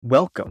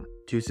Welcome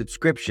to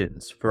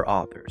Subscriptions for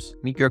Authors.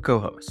 Meet your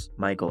co-hosts,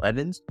 Michael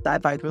Evans,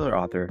 sci-fi thriller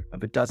author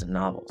of a dozen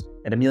novels,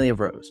 and Amelia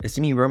Rose, a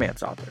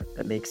semi-romance author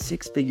that makes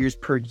six figures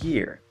per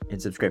year in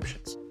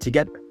subscriptions.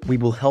 Together, we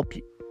will help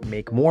you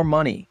make more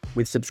money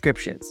with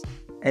subscriptions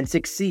and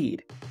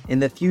succeed in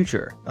the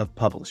future of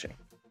publishing.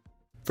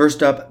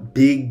 First up,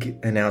 big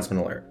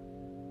announcement alert.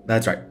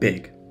 That's right,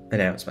 big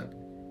announcement.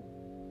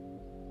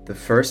 The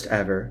first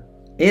ever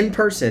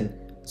in-person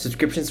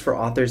Subscriptions for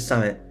Authors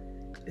Summit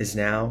is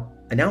now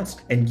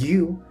announced, and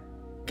you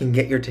can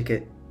get your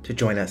ticket to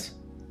join us.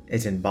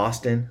 It's in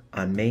Boston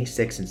on May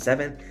 6th and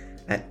 7th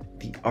at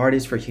the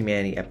Artists for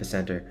Humanity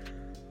Epicenter,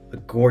 a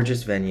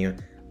gorgeous venue.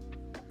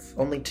 It's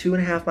only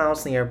 2.5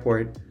 miles from the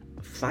airport,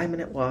 a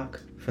 5-minute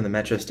walk from the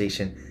metro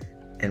station,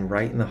 and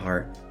right in the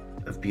heart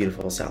of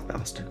beautiful South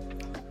Boston.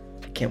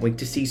 I can't wait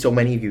to see so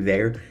many of you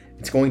there.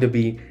 It's going to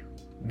be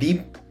the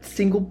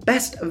single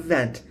best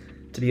event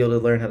to be able to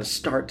learn how to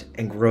start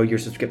and grow your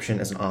subscription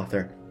as an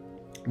author.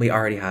 We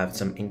already have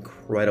some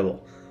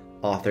incredible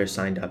authors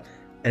signed up.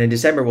 And in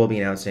December, we'll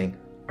be announcing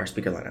our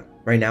speaker lineup.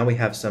 Right now, we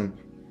have some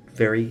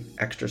very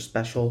extra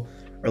special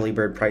early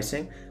bird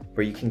pricing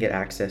where you can get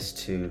access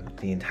to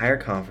the entire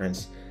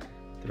conference,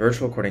 the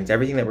virtual recordings,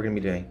 everything that we're going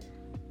to be doing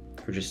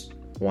for just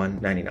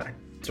 $199.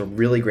 It's a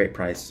really great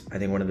price. I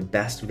think one of the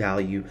best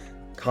value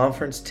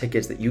conference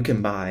tickets that you can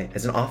buy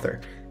as an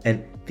author.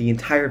 And the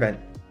entire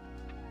event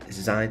is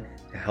designed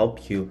to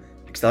help you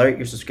accelerate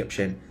your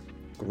subscription,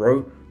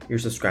 grow your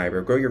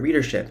subscriber, grow your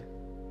readership,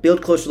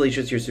 build close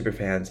relationships with your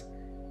superfans,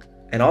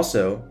 and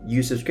also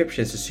use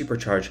subscriptions to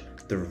supercharge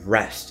the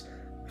rest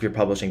of your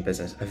publishing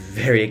business. A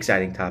very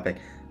exciting topic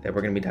that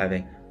we're going to be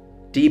diving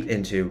deep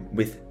into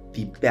with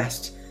the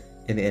best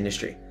in the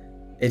industry.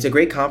 It's a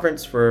great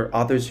conference for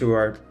authors who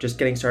are just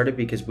getting started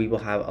because we will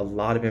have a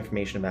lot of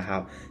information about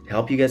how to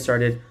help you get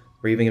started.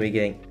 We're even going to be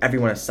getting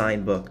everyone a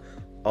signed book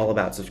all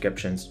about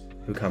subscriptions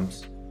who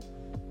comes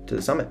to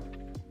the summit.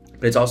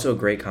 But it's also a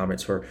great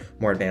conference for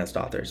more advanced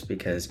authors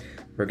because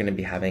we're going to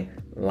be having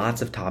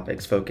lots of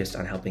topics focused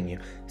on helping you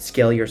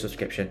scale your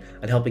subscription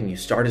and helping you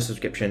start a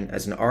subscription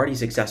as an already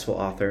successful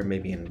author,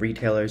 maybe in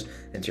retailers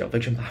and serial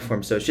fiction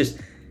platforms. So it's going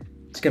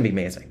to be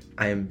amazing.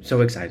 I am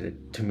so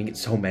excited to meet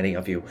so many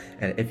of you.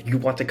 And if you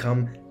want to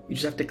come, you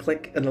just have to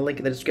click on the link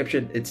in the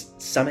description. It's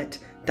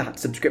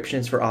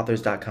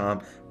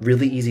summit.subscriptionsforauthors.com.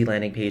 Really easy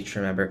landing page to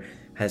remember.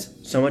 Has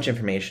so much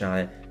information on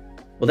it.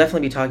 We'll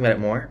definitely be talking about it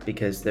more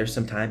because there's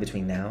some time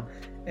between now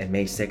and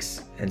May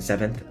 6th and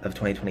 7th of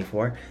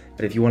 2024.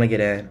 But if you want to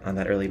get in on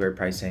that early bird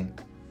pricing,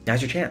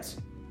 now's your chance.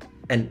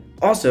 And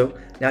also,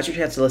 now's your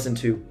chance to listen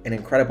to an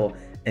incredible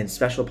and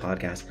special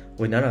podcast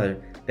with none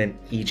other than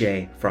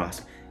EJ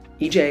Frost.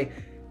 EJ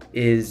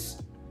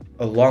is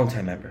a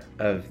longtime member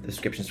of the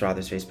Subscriptions for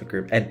Authors Facebook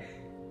group and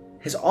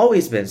has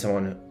always been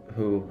someone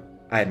who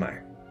I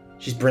admire.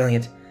 She's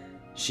brilliant.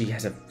 She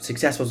has a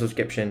successful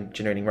subscription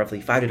generating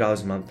roughly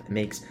 $500 a month and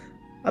makes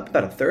up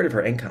about a third of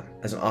her income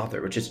as an author,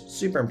 which is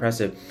super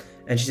impressive.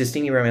 And she's a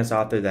steamy romance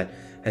author that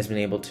has been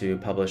able to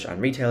publish on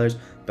retailers,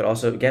 but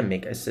also, again,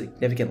 make a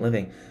significant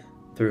living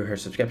through her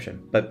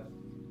subscription. But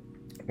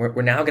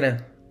we're now going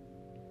to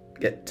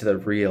get to the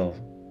real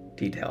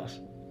details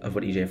of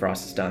what EJ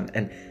Frost has done.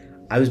 And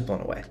I was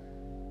blown away.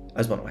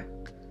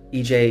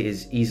 EJ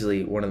is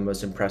easily one of the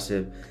most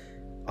impressive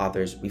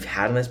authors we've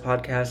had on this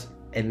podcast.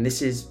 And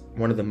this is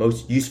one of the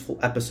most useful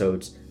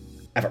episodes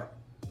ever.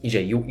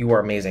 EJ, you are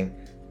amazing.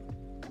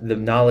 The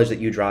knowledge that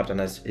you dropped on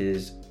us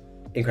is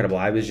incredible.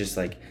 I was just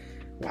like,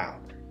 wow.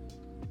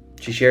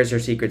 She shares her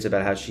secrets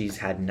about how she's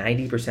had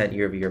 90%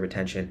 year-over-year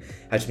retention,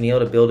 how she's been able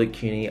to build a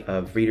community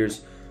of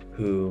readers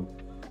who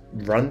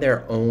run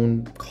their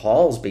own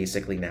calls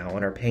basically now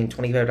and are paying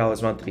 $25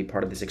 a month to be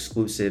part of this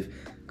exclusive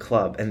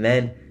club. And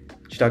then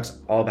she talks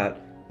all about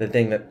the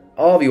thing that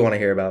all of you want to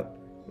hear about,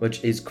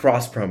 which is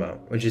cross-promo,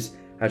 which is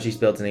how she's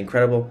built an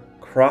incredible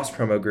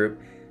cross-promo group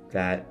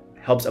that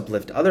helps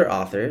uplift other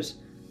authors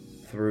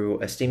through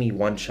a steamy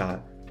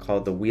one-shot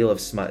called The Wheel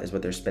of Smut is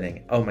what they're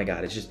spinning. Oh my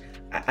God, it's just,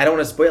 I don't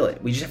want to spoil it.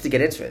 We just have to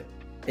get into it.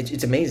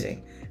 It's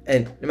amazing.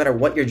 And no matter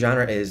what your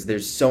genre is,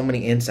 there's so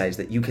many insights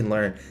that you can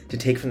learn to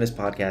take from this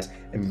podcast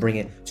and bring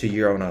it to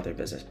your own author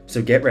business.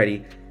 So get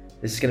ready.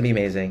 This is going to be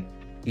amazing.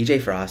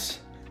 EJ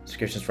Frost,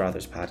 Subscriptions for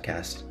Authors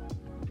podcast.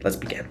 Let's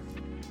begin.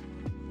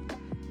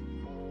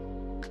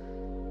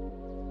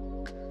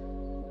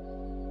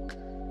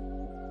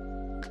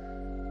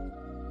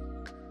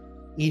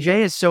 EJ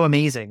is so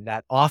amazing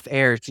that off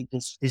air she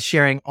is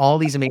sharing all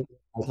these amazing.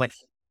 Like,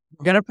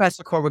 we're gonna press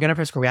record. We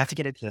have to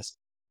get into this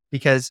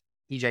because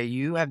EJ,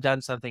 you have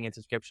done something in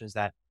subscriptions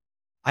that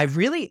I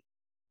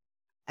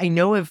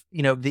know of.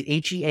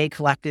 The HEA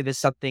Collective is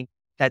something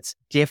that's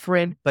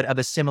different but of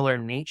a similar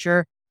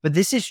nature. But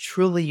this is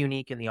truly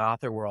unique in the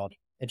author world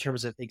in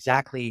terms of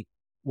exactly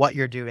what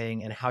you're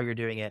doing and how you're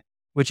doing it,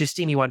 which is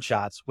steamy one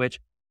shots, which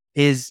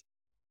is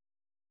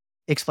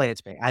explain it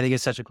to me. I think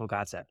it's such a cool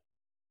concept.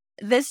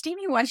 The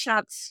Steamy One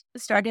Shots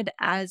started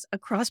as a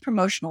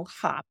cross-promotional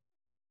hub.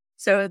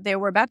 So there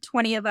were about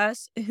 20 of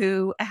us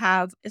who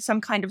have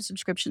some kind of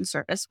subscription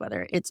service,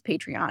 whether it's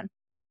Patreon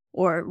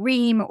or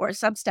Ream or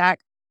Substack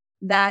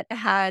that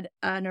had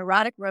an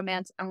erotic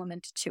romance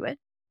element to it.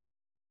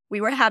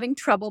 We were having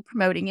trouble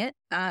promoting it.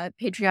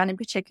 Patreon in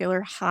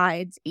particular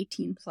hides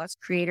 18 plus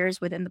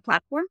creators within the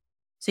platform.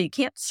 So you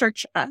can't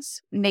search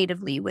us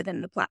natively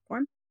within the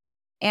platform.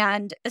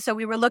 And so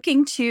we were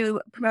looking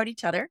to promote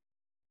each other.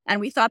 And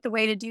we thought the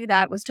way to do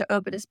that was to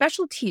open a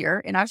special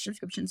tier in our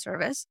subscription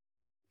service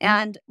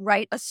and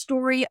write a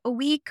story a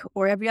week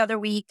or every other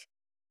week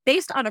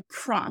based on a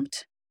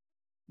prompt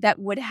that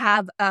would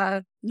have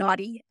a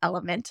naughty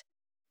element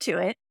to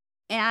it,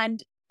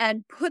 and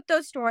put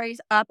those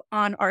stories up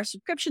on our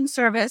subscription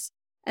service,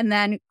 and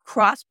then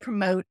cross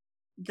promote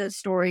the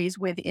stories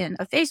within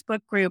a Facebook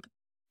group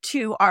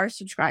to our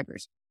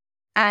subscribers.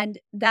 And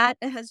that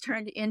has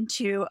turned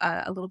into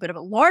a little bit of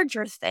a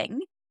larger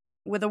thing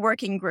with a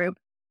working group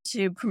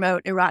to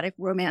promote erotic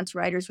romance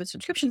writers with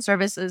subscription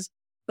services.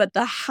 But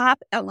the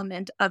hop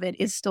element of it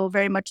is still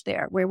very much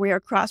there, where we are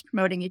cross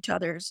promoting each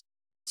other's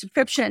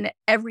subscription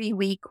every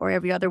week or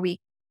every other week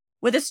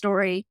with a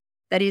story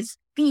that is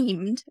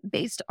themed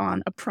based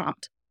on a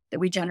prompt that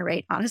we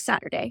generate on a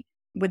Saturday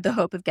with the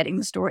hope of getting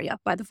the story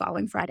up by the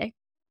following Friday.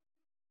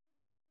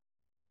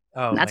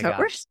 Oh, and that's my how it gosh.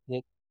 works.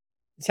 It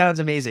sounds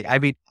amazing. I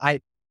mean,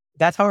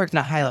 that's how it works on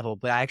a high level,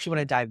 but I actually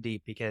want to dive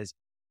deep because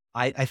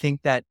I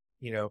think that,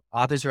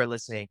 authors who are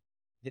listening,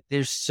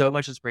 there's so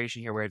much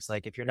inspiration here where it's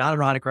like, if you're not an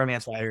erotic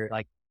romance writer,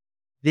 like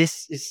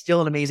this is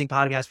still an amazing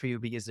podcast for you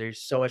because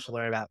there's so much to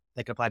learn about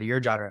that can apply to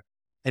your genre.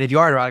 And if you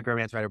are an erotic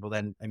romance writer, well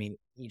then, I mean,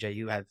 EJ,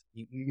 you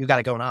got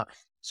it going on.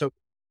 So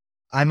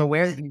I'm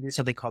aware that you do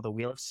something called the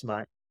Wheel of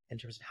Smut in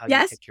terms of how you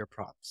Yes, picked your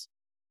prompts.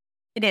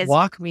 it is.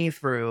 Walk me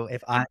through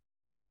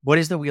what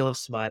is the Wheel of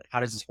Smut? How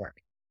does this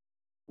work?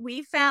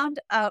 We found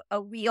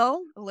a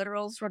wheel, a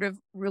literal sort of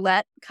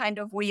roulette kind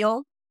of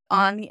wheel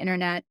on the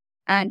internet,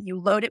 and you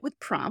load it with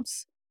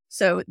prompts.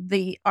 So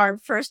our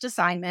first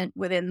assignment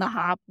within the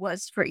hop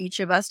was for each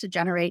of us to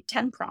generate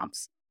 10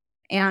 prompts.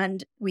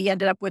 And we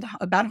ended up with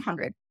about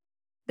 100.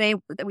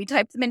 We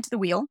typed them into the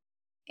wheel,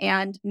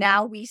 and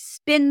now we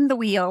spin the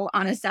wheel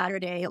on a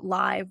Saturday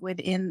live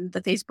within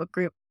the Facebook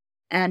group,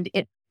 and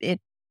it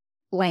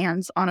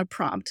lands on a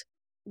prompt.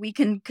 We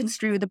can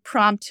construe the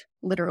prompt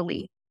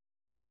literally,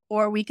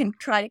 or we can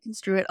try to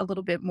construe it a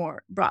little bit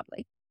more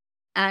broadly.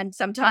 And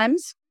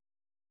sometimes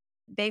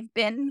they've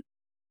been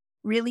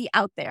really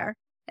out there.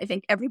 I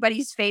think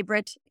everybody's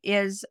favorite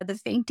is the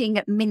fainting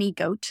mini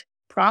goat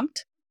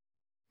prompt.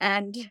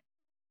 And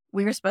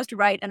we were supposed to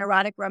write an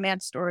erotic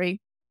romance story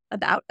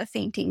about a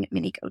fainting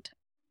mini goat.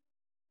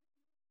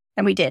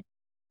 And we did.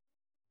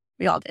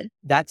 We all did.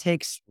 That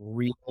takes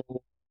real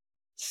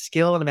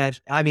skill and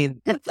imagination. I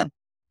mean,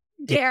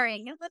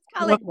 Daring. Let's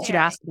call I it should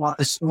daring. ask about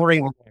the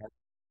story,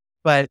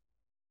 but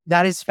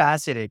that is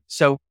fascinating.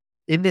 So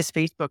in this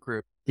Facebook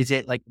group, is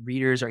it like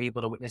readers are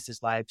able to witness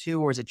this live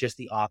too, or is it just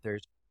the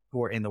authors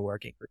who are in the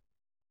working group?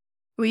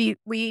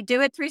 We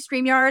do it through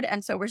StreamYard,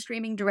 and so we're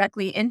streaming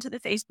directly into the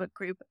Facebook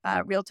group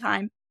real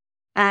time.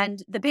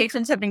 And the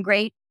patrons have been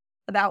great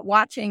about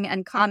watching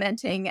and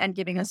commenting and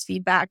giving us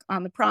feedback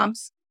on the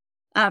prompts.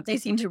 They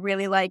seem to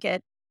really like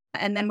it.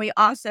 And then we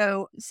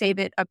also save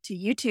it up to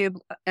YouTube,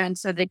 and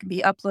so they can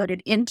be uploaded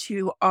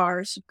into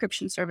our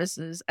subscription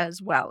services as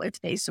well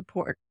if they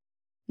support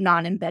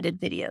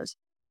non-embedded videos.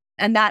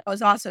 And that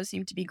also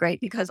seemed to be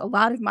great because a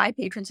lot of my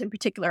patrons in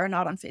particular are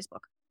not on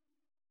Facebook.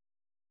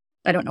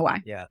 I don't know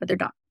why, but they're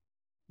not.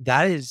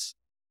 That is,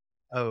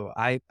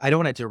 I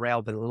don't want to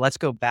derail, but let's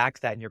go back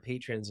to that in your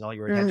patrons and all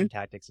your retention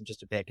tactics in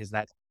just a bit, because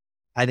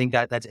I think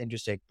that's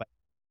interesting. But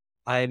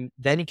I'm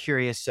then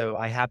curious. So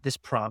I have this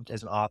prompt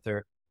as an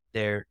author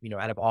there,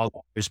 out of all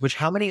authors,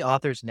 how many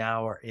authors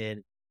now are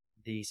in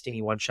the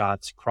Steamy One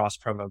Shots cross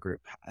promo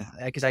group?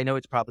 Because I know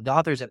it's probably the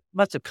authors that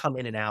must have come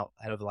in and out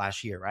of the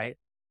last year, right?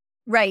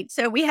 Right.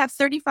 So we have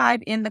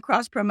 35 in the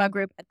cross promo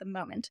group at the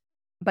moment,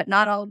 but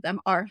not all of them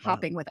are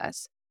hopping with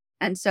us.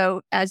 And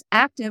so as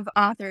active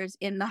authors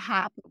in the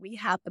hop, we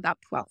have about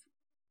 12.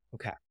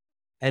 Okay.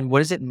 And what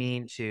does it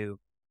mean to,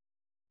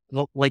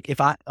 like,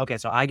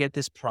 so I get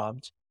this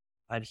prompt,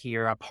 I'm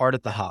here, I'm part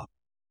of the hop.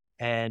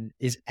 And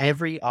is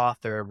every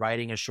author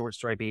writing a short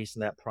story based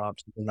on that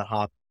prompt in the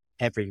hop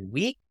every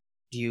week?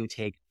 Do you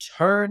take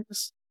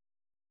turns?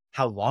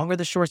 How long are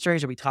the short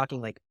stories? Are we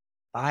talking like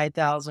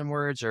 5,000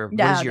 words, or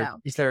No.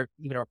 Is there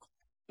even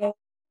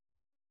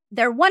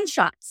They're one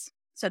shots.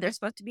 So they're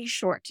supposed to be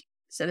short.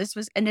 So this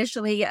was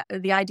initially,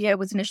 the idea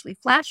was initially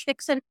flash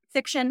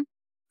fiction,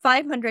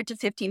 500 to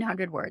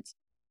 1,500 words.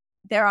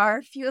 There are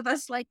a few of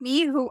us like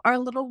me who are a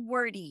little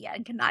wordy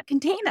and cannot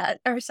contain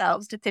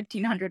ourselves to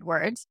 1,500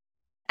 words.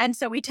 And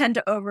so we tend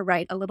to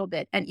overwrite a little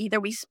bit, and either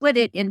we split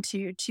it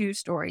into 2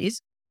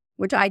 stories,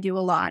 which I do a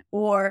lot,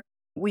 or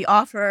we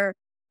offer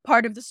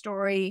part of the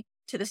story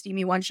to the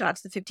Steamy One Shots,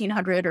 the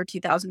 1,500 or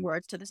 2,000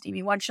 words to the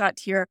Steamy One Shot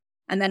tier,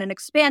 and then an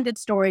expanded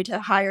story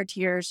to higher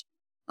tiers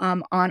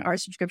on our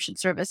subscription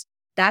service.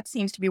 That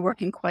seems to be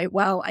working quite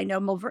well. I know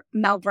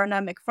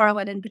Malverna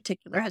McFarlane in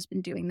particular has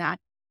been doing that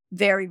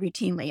very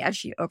routinely as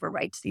she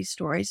overwrites these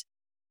stories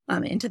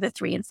into the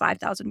 3,000 and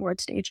 5,000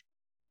 word stage.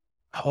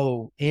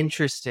 Oh,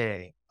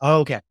 interesting.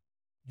 Okay.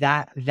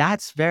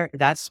 That's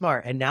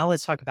smart. And now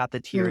let's talk about the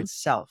tier Mm.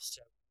 itself.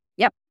 So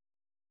Yep.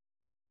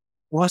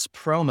 cross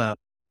promo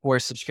for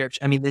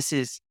subscription. I mean, this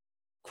is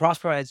cross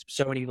promo, as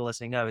so many people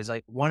listening know, is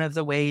like one of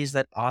the ways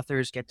that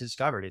authors get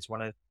discovered. It's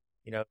one of,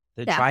 the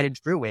Yeah. tried and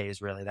true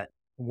ways really that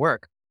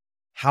work.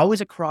 How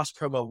is a cross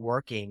promo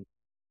working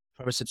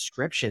from a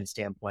subscription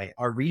standpoint?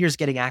 Are readers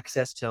getting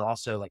access to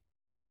also like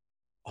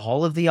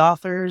all of the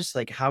authors?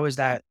 Like, how is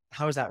that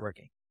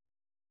working?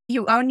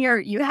 You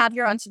have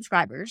your own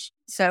subscribers.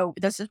 So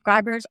the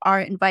subscribers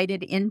are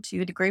invited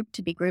into the group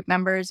to be group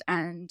members.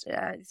 And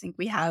I think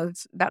we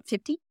have about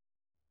 50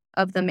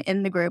 of them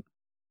in the group.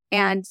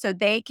 And so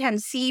they can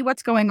see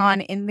what's going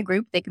on in the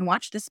group. They can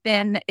watch the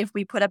spin. If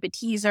we put up a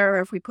teaser,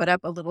 or if we put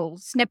up a little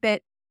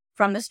snippet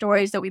from the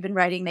stories that we've been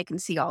writing, they can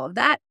see all of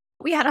that.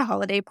 We had a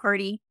holiday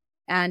party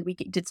and we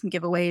did some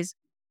giveaways.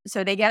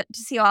 So they get to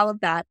see all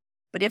of that.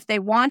 But if they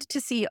want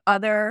to see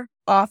other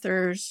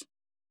authors'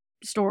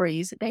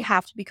 stories, they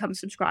have to become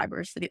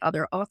subscribers for the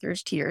other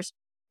authors' tiers.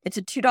 It's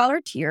a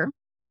 $2 tier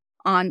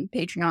on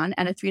Patreon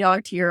and a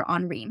 $3 tier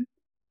on Ream.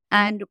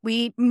 And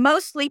we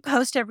mostly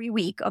post every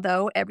week,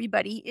 although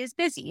everybody is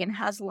busy and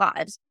has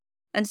lives.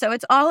 And so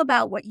it's all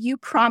about what you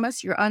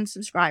promise your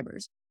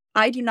unsubscribers.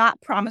 I do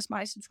not promise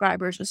my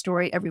subscribers a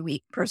story every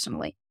week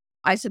personally.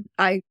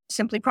 I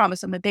simply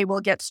promise them that they will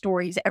get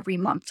stories every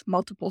month,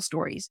 multiple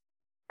stories.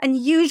 And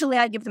usually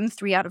I give them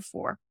 3 out of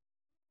 4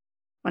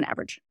 on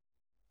average.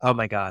 Oh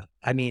my God.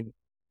 I mean,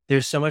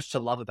 there's so much to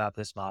love about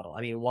this model.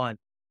 I mean, one,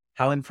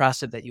 how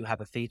impressive that you have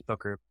a Facebook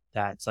group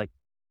that's like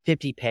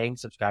 50 paying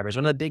subscribers.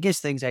 One of the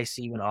biggest things I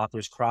see when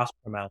authors cross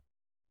promote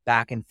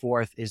back and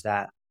forth is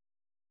that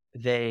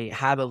they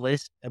have a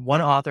list.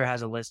 One author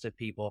has a list of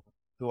people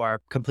who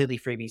are completely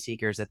freebie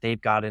seekers that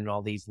they've got in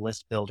all these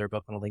list builder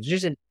book and all things.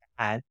 Just an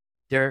ad.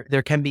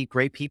 There can be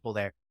great people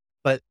there,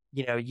 but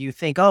you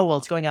think, oh, well,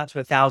 it's going out to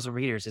 1,000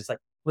 readers. It's like,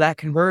 well, that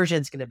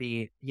conversion is going to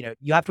be,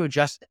 you have to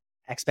adjust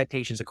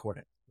expectations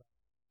accordingly.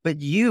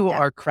 But you Yeah.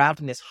 are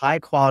crafting this high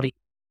quality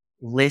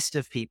list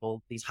of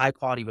people, these high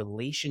quality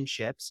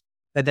relationships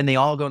that then they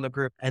all go in the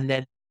group. And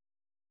then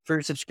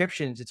for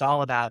subscriptions, it's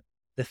all about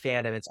the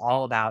fandom. It's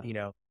all about,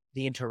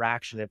 the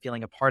interaction and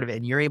feeling a part of it.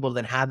 And you're able to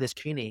then have this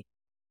community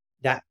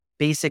that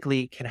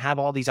basically can have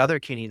all these other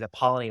communities that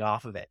pollinate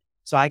off of it.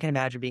 So I can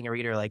imagine being a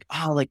reader like,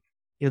 oh, like,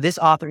 this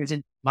author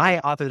my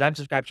author that I'm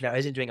subscribed to now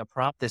isn't doing a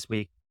prompt this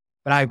week,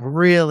 but I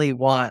really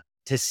want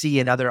to see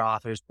another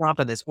author's prompt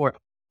on this. Or,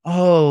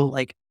 oh,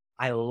 like,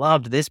 I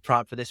loved this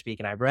prompt for this week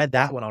and I read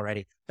that one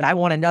already, but I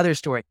want another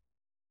story.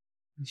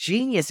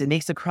 Genius. It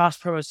makes the cross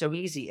promo so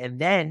easy. And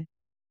then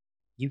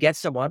you get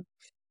someone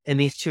in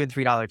these $2 and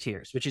 $3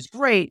 tiers, which is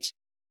great,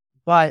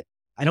 but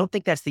I don't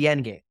think that's the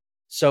end game.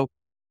 So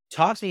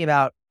talk to me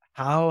about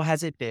how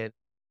has it been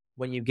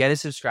when you get a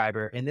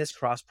subscriber in this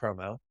cross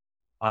promo,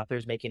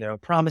 authors making their own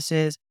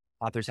promises,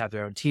 authors have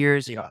their own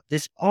tiers,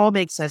 this all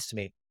makes sense to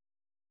me.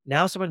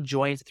 Now someone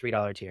joins the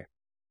 $3 tier.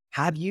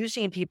 Have you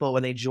seen people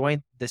when they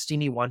join the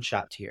Steamy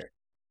one-shot tier,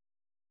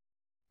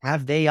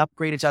 have they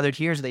upgraded to other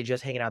tiers or are they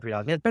just hanging out $3?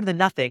 I mean, it's better than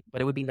nothing,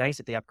 but it would be nice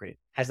if they upgraded.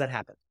 Has that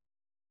happened?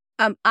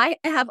 I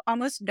have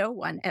almost no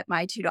one at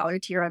my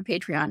 $2 tier on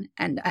Patreon,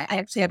 and I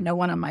actually have no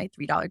one on my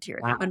 $3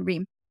 tier on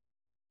Ream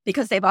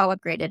because they've all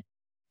upgraded.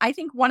 I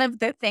think one of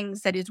the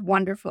things that is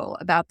wonderful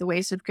about the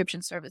way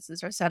subscription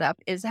services are set up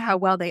is how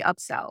well they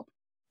upsell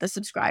the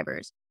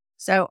subscribers.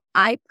 So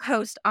I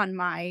post on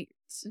my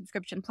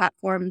subscription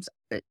platforms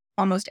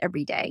almost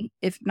every day,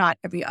 if not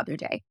every other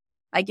day.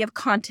 I give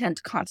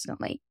content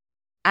constantly.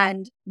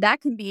 And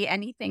that can be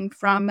anything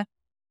from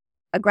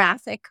a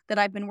graphic that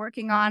I've been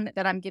working on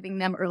that I'm giving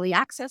them early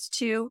access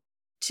to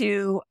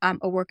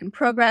a work in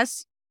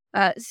progress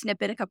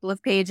snippet, a couple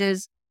of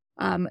pages,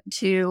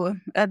 to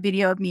a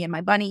video of me and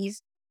my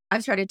bunnies.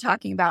 I've started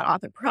talking about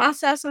author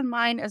process on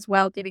mine as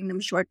well, giving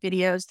them short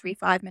videos,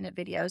 3-5-minute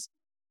videos,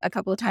 a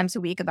couple of times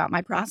a week about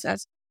my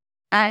process.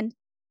 And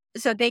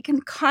so they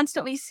can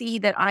constantly see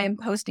that I am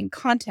posting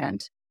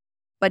content,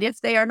 but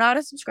if they are not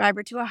a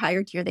subscriber to a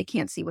higher tier, they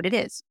can't see what it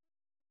is.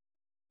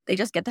 They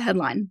just get the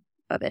headline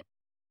of it.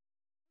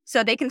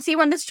 So they can see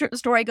when the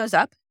story goes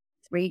up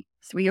 3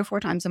 or 4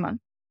 times a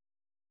month.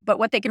 But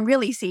what they can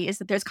really see is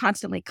that there's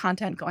constantly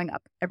content going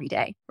up every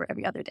day or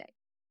every other day,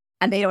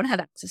 and they don't have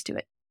access to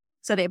it.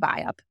 So they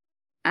buy up.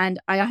 And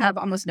I have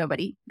almost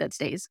nobody that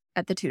stays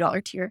at the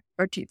 $2 tier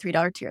or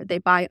 $3 tier. They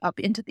buy up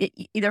into the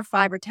either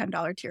 $5 or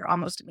 $10 tier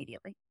almost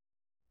immediately.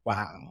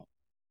 Wow.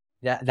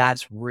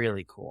 That's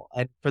really cool.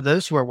 And for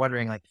those who are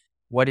wondering, like,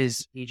 what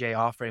is EJ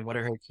offering? What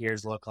do her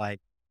tiers look like?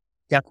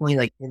 Definitely,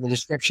 like, in the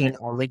description,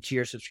 I'll link to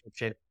your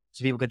subscription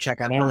so people can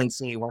check out not only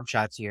Steamy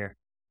one-shots here,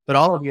 but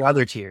all of your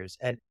other tiers.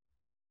 And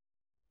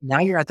now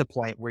you're at the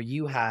point where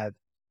you have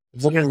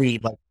literally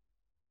like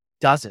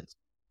dozens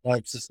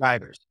of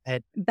subscribers.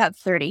 And About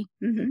 30.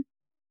 Mm-hmm.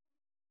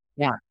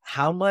 yeah,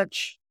 how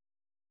much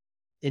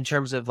in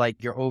terms of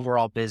like your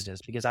overall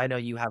business? Because I know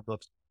you have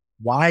books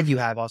wide, you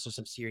have also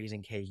some series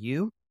in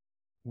KU.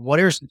 What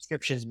are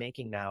subscriptions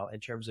making now in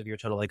terms of your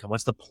total income?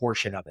 What's the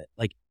portion of it?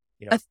 Like,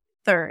 A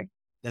third.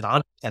 That's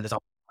on, and that's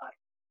all.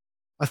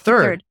 A A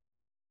third. third.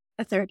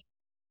 A third.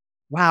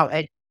 Wow.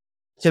 And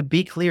to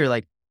be clear,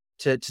 like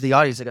to the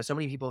audience, like so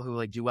many people who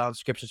like do well in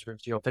subscriptions for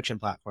serial fiction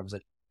platforms.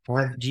 Like,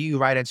 do you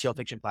write on serial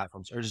fiction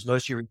platforms, or does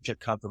most of your reach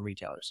come from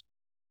retailers?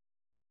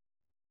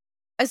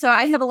 So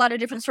I have a lot of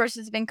different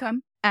sources of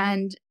income,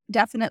 and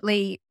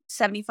definitely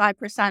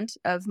 75%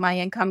 of my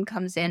income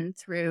comes in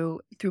through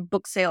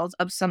book sales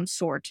of some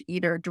sort,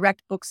 either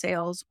direct book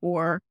sales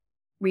or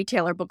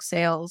retailer book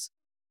sales.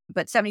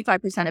 But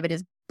 75% of it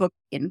is book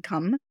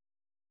income.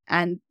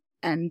 And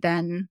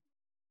then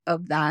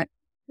of that,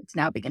 it's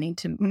now beginning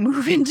to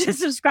move into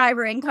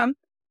subscriber income.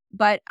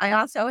 But I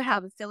also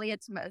have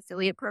some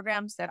affiliate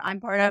programs that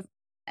I'm part of,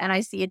 and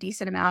I see a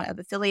decent amount of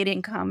affiliate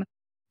income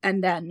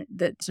and then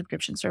the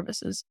subscription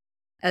services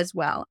as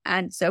well.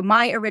 And so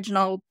my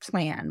original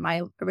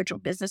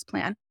business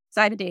plan,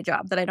 so I have a day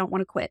job that I don't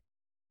want to quit.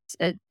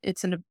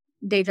 It's a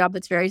day job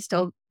that's very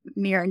still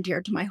near and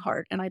dear to my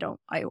heart, and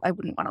I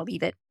wouldn't want to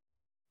leave it.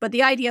 But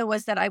the idea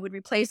was that I would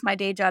replace my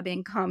day job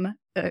income,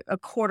 a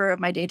quarter of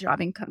my day job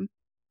income,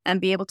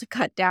 and be able to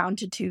cut down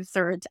to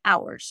 2/3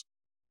 hours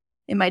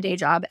in my day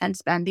job and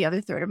spend the other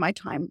third of my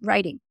time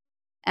writing.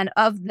 And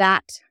of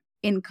that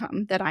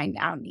income that I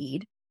now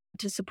need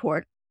to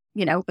support,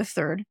 a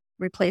third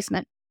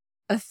replacement,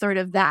 a third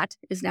of that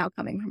is now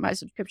coming from my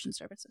subscription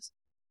services.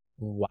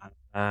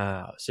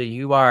 Wow. So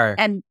you are,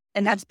 and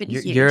that's been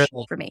you're huge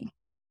for me.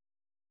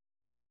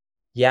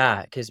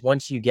 Yeah, because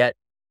once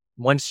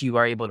you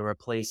are able to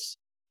replace,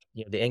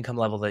 the income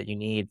level that you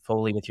need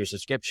fully with your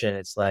subscription,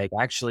 it's like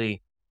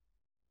actually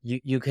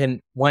you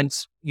can,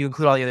 once you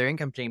include all the other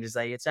income streams, it's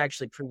like it's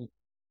actually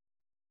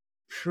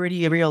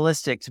pretty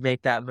realistic to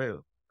make that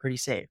move. Pretty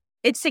safe.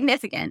 It's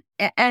significant,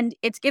 and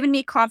it's given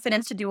me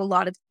confidence to do a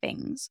lot of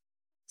things.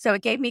 So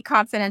it gave me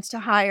confidence to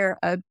hire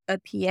a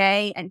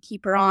PA and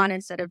keep her on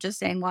instead of just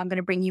saying, well, I'm going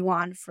to bring you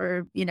on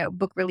for,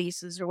 book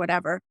releases or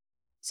whatever.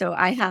 So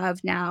I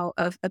have now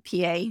a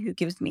PA who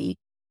gives me,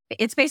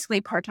 it's basically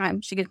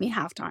part-time. She gives me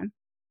half-time.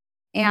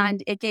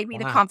 And it gave me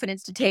the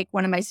confidence to take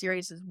one of my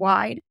series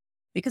wide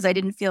because I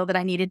didn't feel that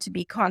I needed to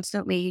be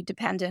constantly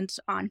dependent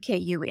on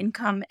KU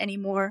income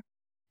anymore.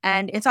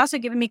 And it's also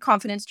given me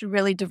confidence to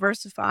really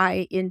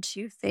diversify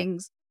into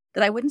things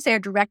that I wouldn't say are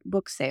direct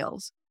book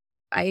sales.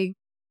 I've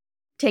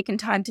taken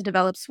time to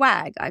develop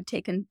swag. I've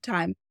taken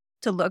time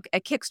to look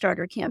at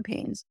Kickstarter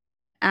campaigns.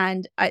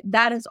 And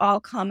that has all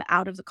come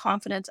out of the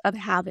confidence of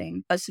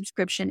having a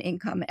subscription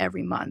income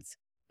every month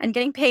and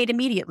getting paid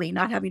immediately,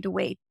 not having to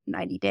wait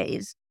 90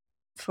 days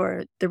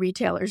for the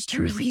retailers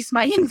to release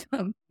my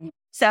income.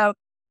 So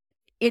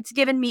it's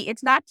given me,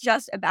 it's not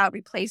just about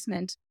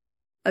replacement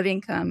of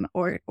income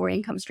or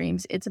income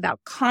streams. It's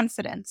about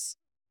confidence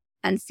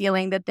and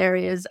feeling that there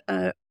is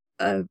a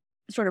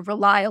sort of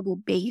reliable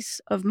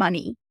base of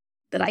money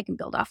that I can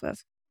build off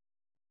of.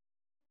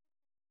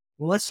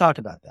 Well, let's talk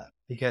about that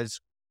because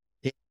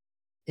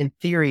in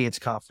theory, it's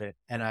confident,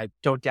 and I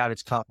don't doubt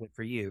it's confident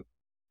for you,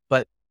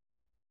 but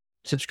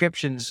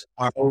subscriptions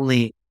are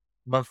only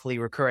monthly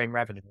recurring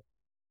revenue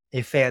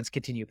if fans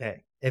continue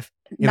paying. If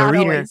Not a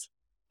reader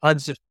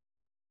always.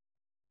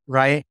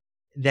 Right?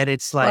 Then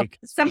it's like,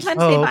 sometimes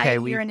they buy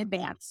a year in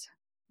advance.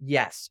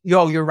 Yes.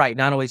 You're right.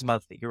 Not always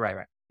monthly. You're right.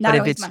 Not but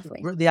always if it's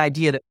monthly. the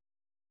idea that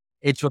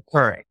it's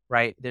recurring,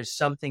 right? There's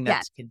something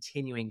that's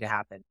continuing to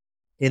happen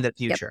in the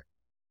future.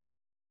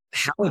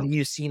 How have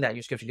you seen that in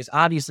your subscription? Because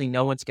obviously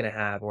no one's going to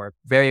have, or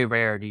very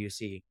rare do you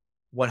see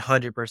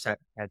 100%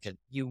 retention.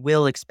 You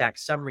will expect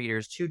some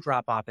readers to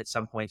drop off at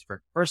some points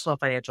for personal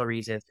financial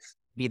reasons.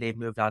 Maybe they've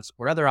moved on to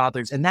support other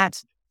authors, and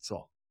that's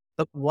all.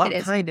 But what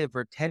kind of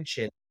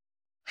retention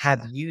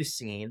have you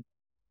seen,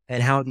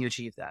 and how have you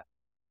achieved that?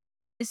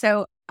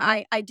 So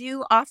I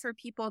do offer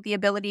people the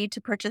ability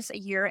to purchase a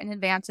year in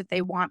advance if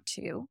they want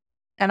to.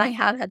 And I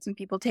have had some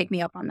people take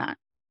me up on that,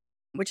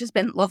 which has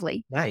been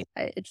lovely. Nice.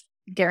 It's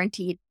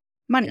guaranteed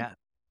money. Yeah.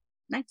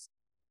 Nice.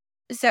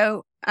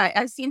 So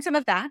I've seen some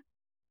of that,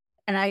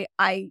 and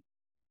I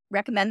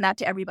recommend that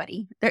to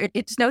everybody.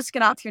 It's no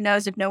skin off your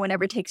nose if no one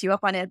ever takes you up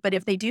on it, but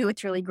if they do,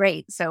 it's really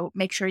great. So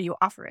make sure you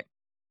offer it.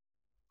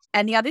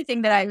 And the other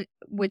thing that I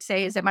would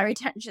say is that my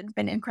retention's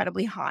been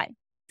incredibly high,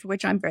 for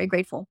which I'm very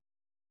grateful.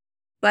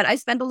 But I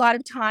spend a lot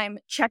of time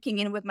checking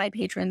in with my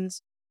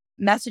patrons,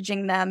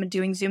 messaging them and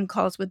doing Zoom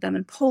calls with them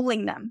and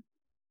polling them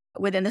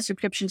within the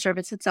subscription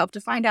service itself to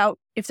find out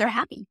if they're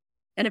happy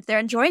and if they're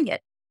enjoying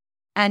it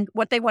and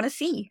what they want to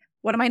see.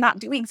 What am I not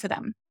doing for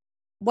them?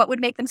 What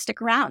would make them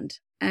stick around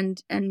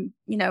and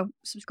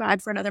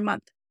subscribe for another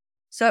month?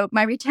 So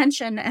my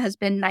retention has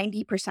been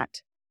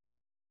 90%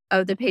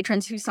 of the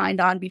patrons who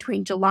signed on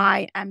between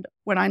July and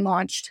when I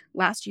launched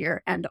last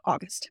year and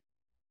August.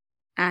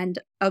 And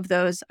of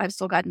those, I've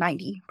still got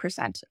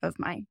 90% of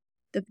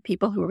the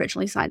people who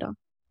originally signed on.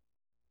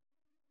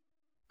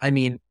 I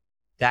mean,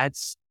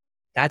 that's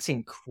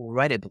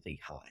incredibly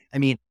high. I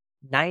mean,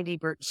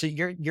 90%. So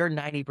you're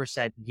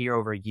 90% year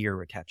over year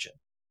retention.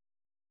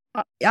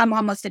 I'm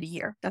almost at a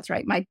year. That's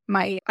right.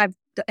 I've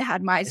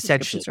had my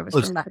subscription service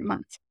for 11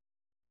 months.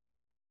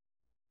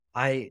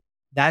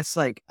 That's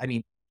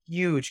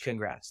huge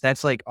congrats.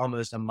 That's like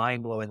almost a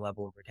mind-blowing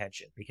level of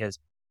retention, because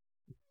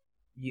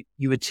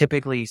you would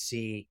typically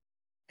see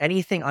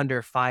anything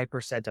under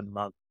 5% a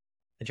month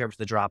in terms of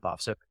the drop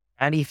off. So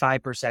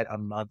 95% a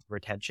month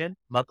retention,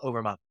 month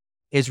over month,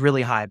 is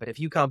really high. But if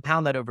you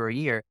compound that over a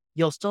year,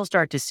 you'll still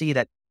start to see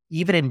that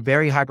even in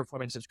very high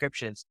performing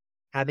subscriptions,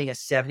 having a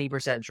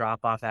 70%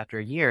 drop off after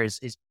a year is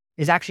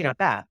actually not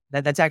bad.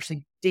 That's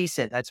actually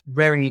decent. That's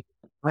very,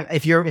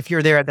 if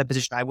you're there at that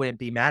position, I wouldn't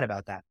be mad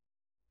about that.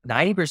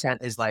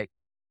 90% is like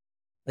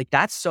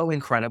that's so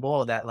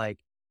incredible that like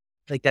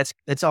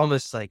that's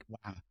almost like,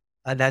 wow,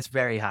 that's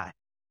very high.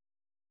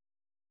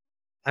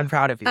 I'm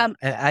proud of you. And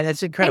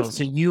that's incredible.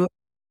 So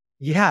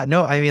yeah,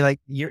 no, I mean, like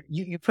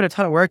you put a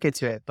ton of work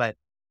into it, but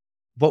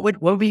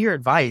what would be your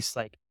advice,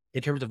 like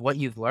in terms of what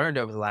you've learned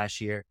over the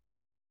last year?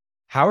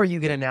 How are you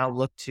going to now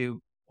look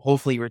to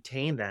hopefully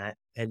retain that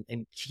and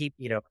keep,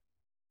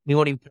 we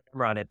won't even put a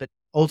number on it, but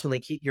ultimately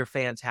keep your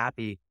fans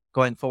happy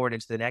going forward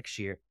into the next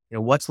year?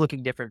 What's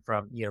looking different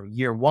from,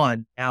 year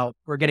one? Now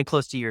we're getting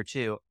close to year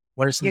two.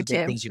 What are some of the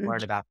big things you've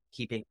learned about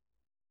keeping?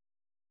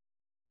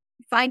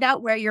 Find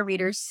out where your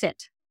readers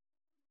sit.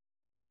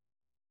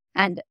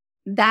 And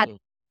that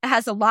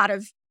has a lot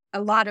of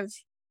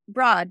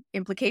broad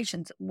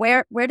implications.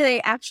 Where do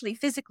they actually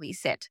physically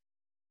sit?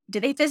 Do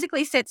they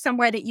physically sit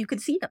somewhere that you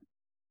could see them?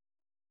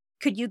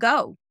 Could you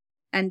go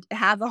and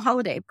have a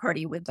holiday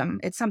party with them?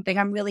 It's something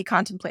I'm really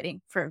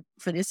contemplating for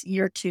this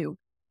year too.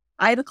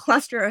 I have a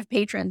cluster of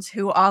patrons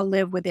who all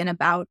live within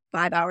about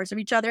 5 hours of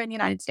each other in the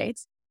United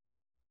States.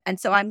 And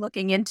so I'm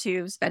looking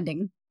into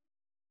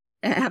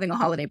having a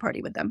holiday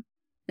party with them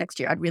next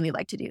year. I'd really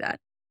like to do that.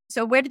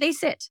 So where do they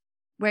sit?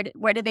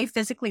 Where do they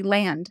physically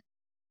land?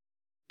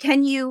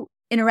 Can you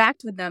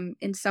interact with them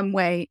in some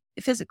way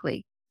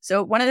physically?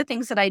 So one of the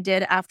things that I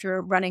did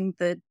after running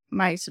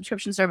my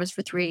subscription service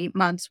for 3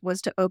 months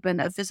was to open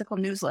a physical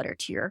newsletter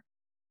tier.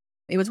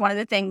 It was one of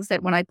the things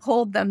that when I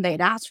polled them,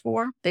 they'd asked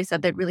for. They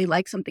said they'd really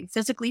like something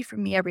physically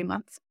from me every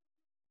month.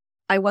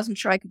 I wasn't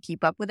sure I could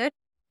keep up with it.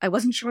 I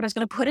wasn't sure what I was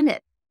going to put in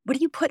it. What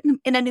do you put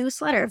in a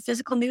newsletter, a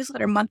physical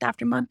newsletter, month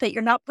after month, that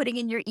you're not putting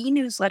in your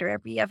e-newsletter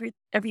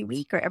every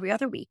week or every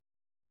other week?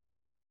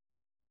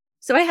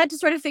 So I had to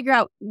sort of figure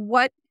out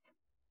what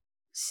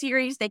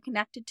series they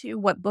connected to,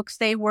 what books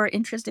they were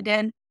interested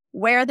in,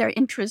 where their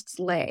interests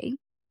lay.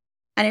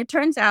 And it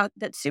turns out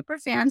that super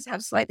fans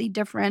have slightly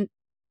different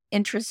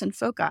interests and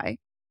foci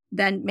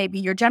than maybe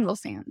your general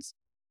fans.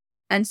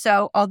 And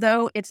so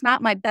although it's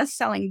not my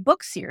best-selling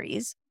book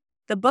series,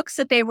 the books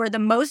that they were the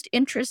most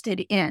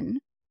interested in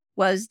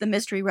was the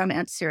mystery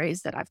romance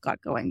series that I've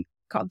got going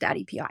called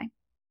Daddy PI.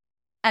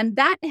 And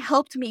that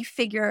helped me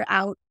figure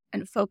out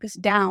and focus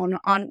down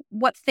on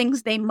what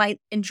things they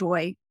might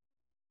enjoy,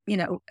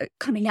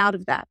 coming out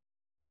of that.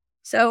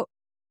 So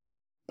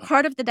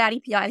part of the Daddy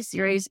PI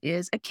series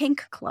is a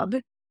kink club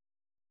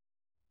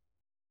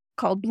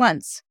called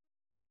Blunts.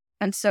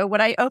 And so what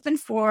I opened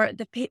for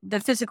the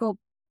physical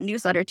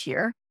newsletter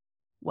tier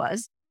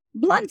was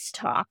Blunts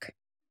Talk.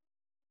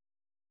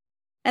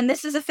 And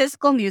this is a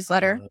physical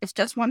newsletter. It's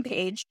just one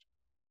page.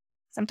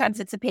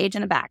 Sometimes it's a page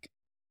and a back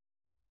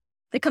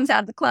that comes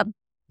out of the club.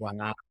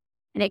 Wow.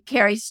 And it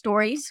carries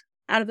stories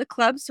out of the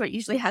club. So it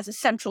usually has a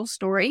central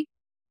story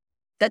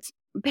that's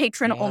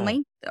patron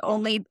only.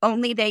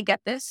 Only they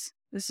get this.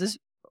 This is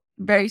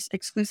very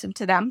exclusive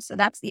to them. So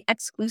that's the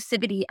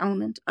exclusivity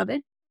element of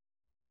it.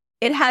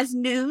 It has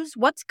news,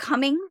 what's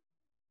coming.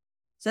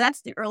 So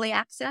that's the early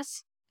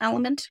access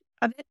element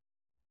of it.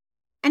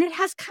 And it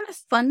has kind of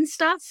fun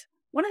stuff.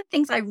 One of the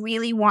things I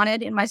really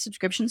wanted in my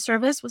subscription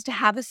service was to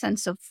have a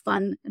sense of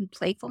fun and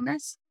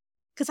playfulness,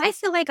 because I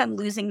feel like I'm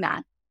losing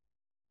that.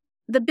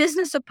 The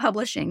business of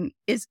publishing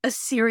is a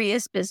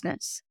serious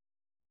business,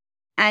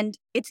 and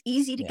it's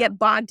easy to get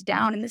bogged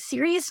down in the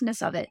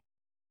seriousness of it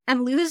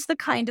and lose the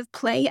kind of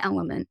play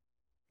element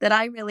that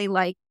I really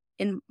like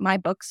in my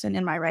books and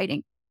in my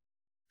writing.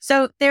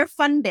 So they're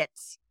fun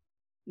bits.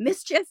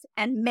 Mischief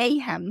and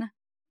mayhem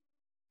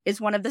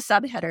is one of the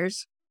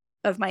subheaders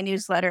of my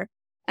newsletter.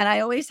 And I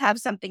always have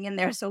something in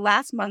there. So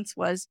last month's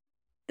was,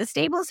 the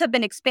stables have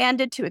been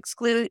expanded to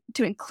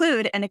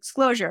include an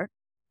enclosure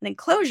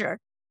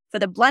for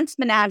the Blunts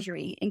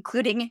menagerie,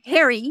 including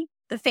Harry,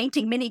 the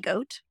fainting mini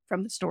goat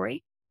from the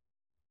story,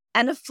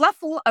 and a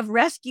fluffle of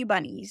rescue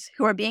bunnies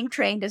who are being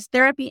trained as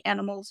therapy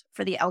animals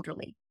for the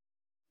elderly.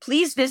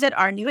 Please visit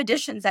our new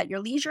additions at your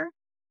leisure.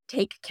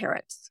 Take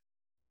carrots.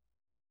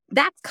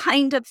 That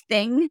kind of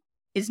thing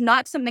is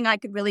not something I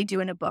could really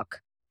do in a book,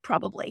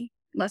 probably.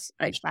 Unless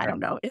I don't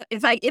know.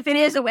 If it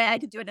is a way I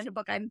could do it in a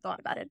book, I haven't thought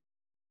about it.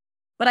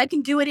 But I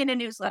can do it in a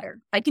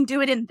newsletter. I can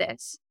do it in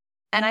this.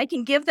 And I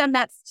can give them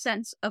that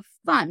sense of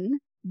fun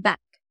back.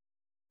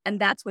 And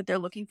that's what they're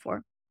looking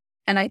for.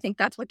 And I think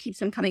that's what keeps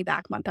them coming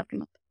back month after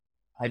month.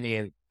 I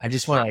mean, I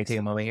just want to take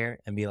a moment here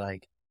and be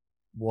like,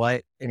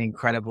 what an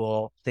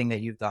incredible thing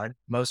that you've done.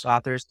 Most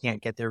authors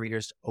can't get their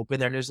readers to open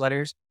their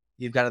newsletters.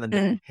 You've got them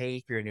to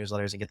pay for your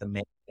newsletters and get them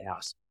made in the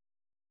house.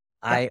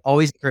 I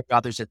always encourage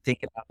authors to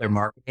think about their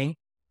marketing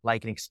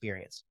like an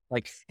experience.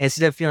 Like,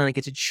 instead of feeling like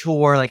it's a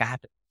chore, like I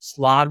have to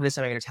slog this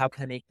on my readers. How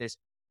can I make this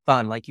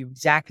fun?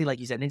 Exactly like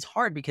you said. And it's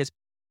hard because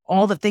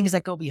all the things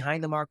that go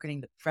behind the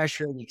marketing, the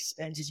pressure, the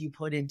expenses you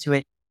put into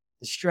it,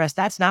 the stress,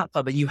 that's not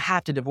fun. But you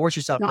have to divorce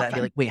yourself from that and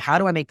be like, wait, how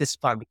do I make this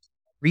fun? Because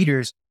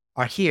readers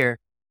are here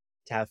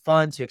to have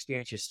fun, to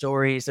experience your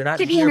stories. They're not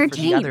here for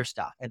the other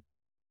stuff. And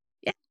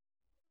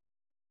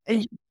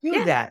you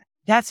do that.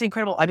 That's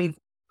incredible. I mean,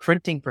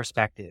 printing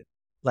perspective,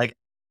 like,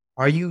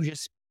 are you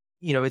just,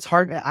 it's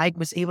hard. I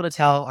was able to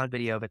tell on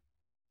video, but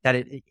that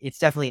it's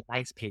definitely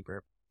nice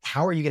paper.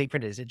 How are you getting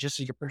printed? Is it just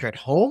your printer at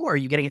home, or are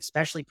you getting it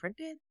specially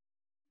printed?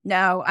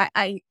 No,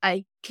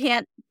 I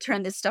can't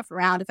turn this stuff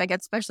around if I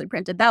get specially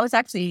printed. That was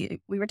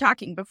actually, we were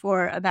talking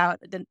before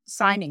about the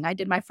signing. I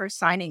did my first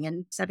signing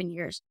in 7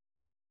 years,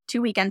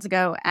 2 weekends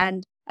ago,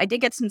 and I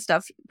did get some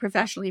stuff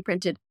professionally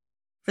printed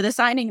for the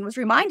signing and was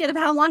reminded of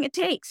how long it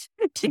takes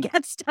to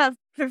get stuff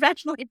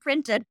professionally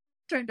printed,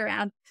 turned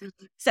around.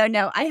 So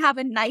no, I have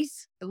a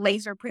nice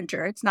laser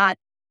printer. It's not,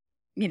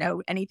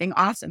 anything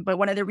awesome, but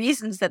one of the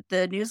reasons that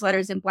the newsletter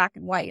is in black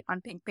and white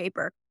on pink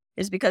paper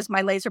is because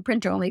my laser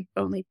printer only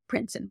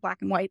prints in black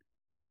and white.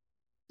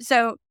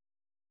 So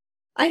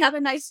I have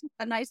a nice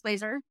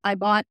laser. I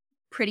bought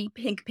pretty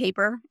pink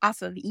paper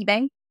off of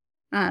eBay.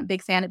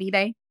 Big fan of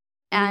eBay.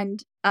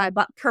 And I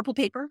bought purple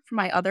paper for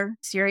my other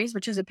series,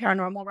 which is a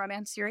paranormal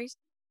romance series.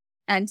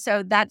 And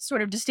so that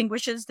sort of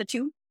distinguishes the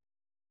two.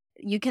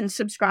 You can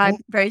subscribe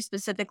very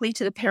specifically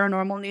to the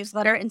paranormal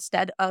newsletter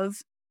instead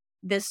of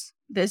this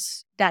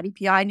Daddy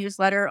PI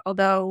newsletter,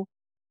 although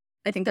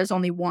I think there's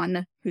only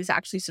one who's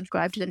actually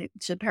subscribed to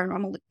the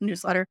paranormal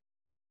newsletter.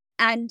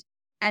 And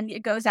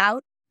it goes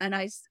out, and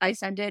I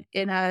send it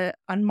in a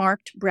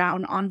unmarked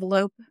brown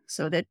envelope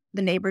so that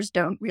the neighbors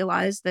don't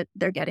realize that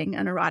they're getting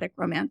an erotic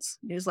romance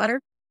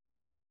newsletter.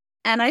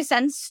 And I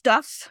send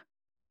stuff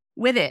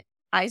with it.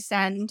 I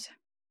send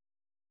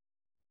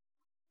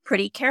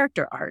pretty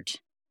character art.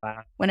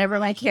 Wow. Whenever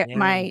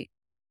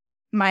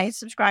my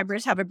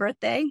subscribers have a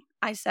birthday,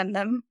 I send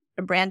them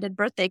a branded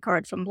birthday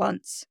card from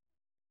Blunt's.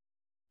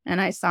 And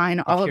I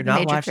sign all of the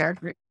major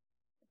characters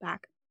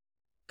back.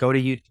 Go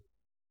to YouTube.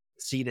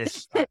 See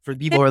this for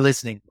people who are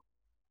listening.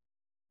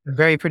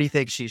 Very pretty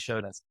thing she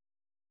showed us.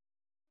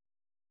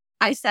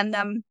 I send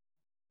them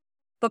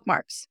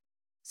bookmarks.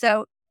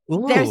 So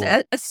there's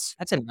a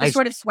nice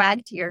sort of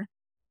swag tier.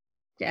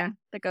 Yeah,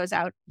 that goes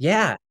out.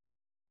 Yeah.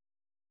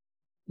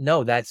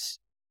 No, that's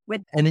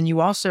and then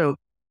you also,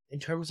 in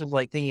terms of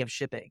thinking of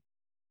shipping,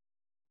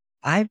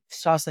 I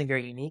saw something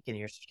very unique in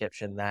your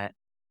subscription that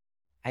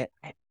I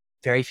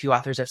very few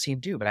authors I've seen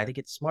do, but I think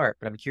it's smart.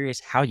 But I'm curious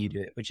how you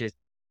do it, which is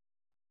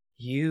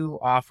you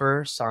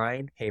offer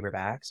signed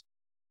paperbacks,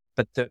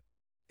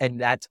 and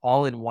that's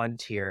all in one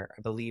tier.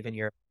 I believe in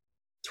your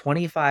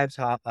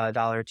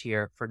 $25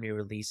 tier for new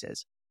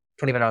releases,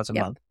 $25 a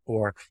month,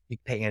 or you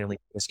can pay annually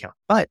discount.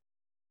 But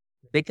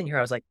the big thing here,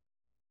 I was like,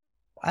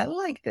 I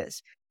like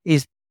this,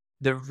 is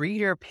the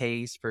reader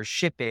pays for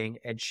shipping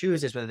and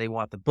chooses whether they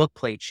want the book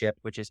plate shipped,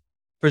 which is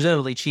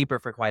presumably cheaper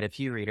for quite a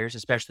few readers,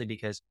 especially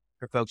because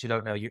for folks who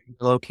don't know, you're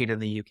located in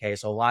the UK.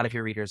 So a lot of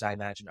your readers, I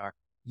imagine, are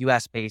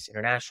US based,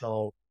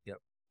 international,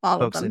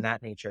 folks in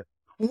that nature.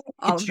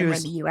 All of them are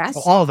in the US.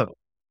 All of them.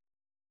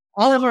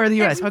 All of them are in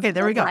the US. Okay,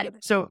 there we go.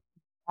 So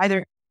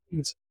either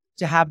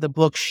to have the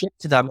book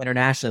shipped to them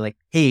internationally,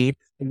 paid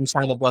when you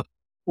sign the book,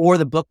 or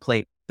the book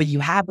plate, but you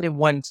have it in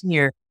one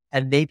tier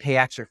and they pay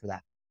extra for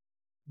that.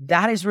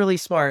 That is really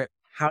smart.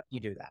 How do you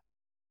do that?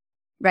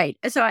 Right.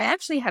 So I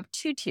actually have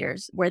 2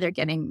 tiers where they're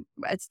getting,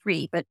 it's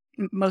 3, but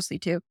mostly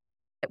 2,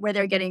 where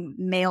they're getting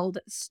mailed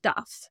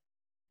stuff.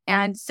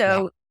 And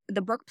so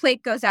the book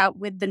plate goes out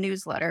with the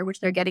newsletter, which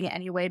they're getting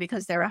anyway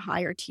because they're a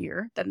higher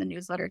tier than the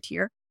newsletter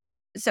tier.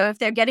 So if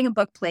they're getting a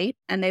book plate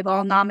and they've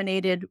all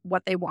nominated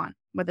what they want,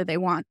 whether they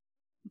want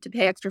to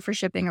pay extra for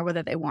shipping or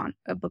whether they want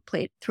a book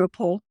plate through a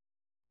poll.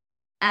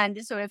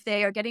 And so if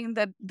they are getting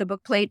the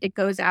book plate, it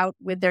goes out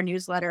with their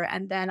newsletter.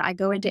 And then I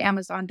go into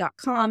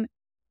Amazon.com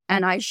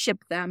and I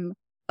ship them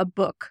a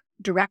book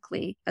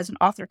directly as an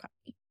author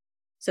copy.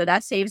 So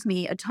that saves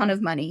me a ton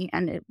of money,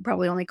 and it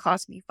probably only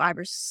cost me $5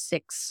 or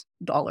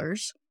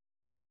 $6.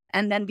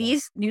 And then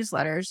these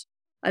newsletters,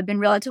 I've been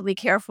relatively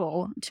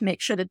careful to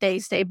make sure that they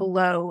stay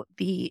below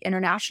the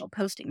international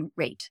posting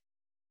rate.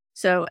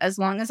 So as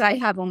long as I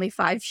have only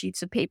 5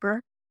 sheets of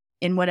paper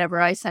in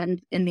whatever I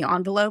send in the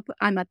envelope,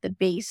 I'm at the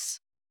base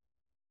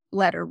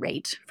letter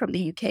rate from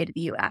the UK to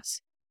the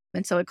US.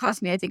 And so it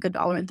cost me, I think,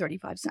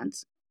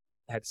 $1.35.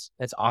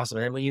 That's awesome.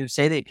 And when you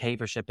say they pay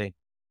for shipping,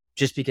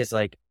 just because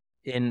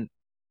in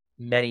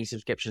many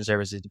subscription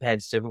services, it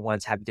depends, different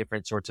ones have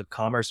different sorts of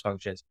commerce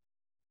functions.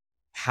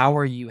 How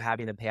are you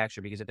having them pay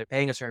extra? Because if they're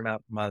paying a certain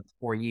amount per month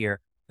or year,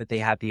 but they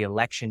have the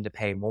election to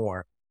pay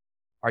more,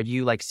 are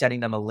you sending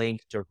them a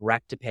link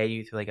direct to pay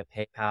you through a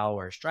PayPal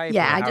or Stripe?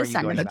 Yeah, I just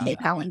send them a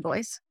PayPal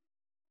invoice.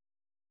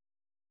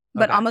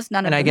 But almost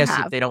none of them have. And I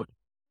guess if they don't,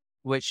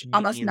 which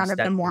almost none of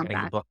them want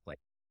that. Book plate.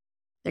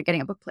 They're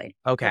getting a book plate.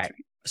 Okay. Right.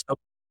 So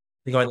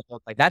they're going to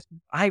book plate.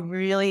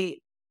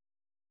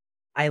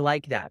 I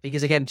like that,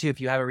 because again, too, if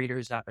you have a reader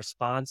who's not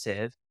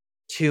responsive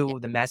to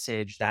the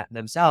message that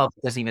themselves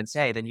doesn't even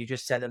say, then you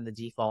just send them the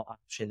default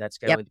option that's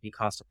going to be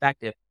cost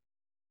effective.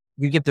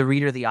 You give the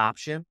reader the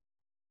option.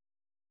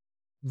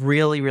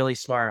 Really, really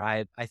smart.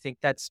 I think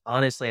that's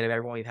honestly, out of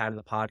everyone we've had in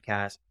the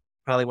podcast,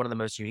 probably one of the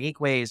most unique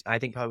ways. I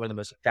think probably one of the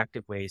most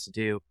effective ways to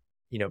do,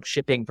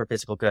 shipping for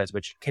physical goods,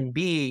 which can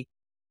be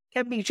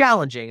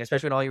challenging,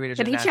 especially when all your readers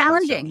are Can be international.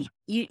 challenging.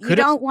 You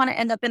don't want to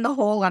end up in the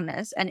hole on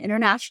this. And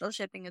international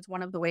shipping is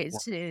one of the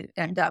ways to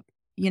end up,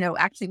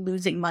 actually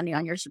losing money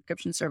on your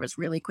subscription service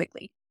really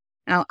quickly.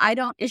 Now, I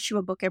don't issue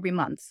a book every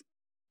month.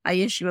 I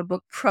issue a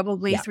book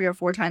probably 3 or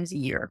 4 times a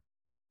year.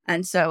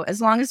 And so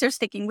as long as they're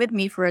sticking with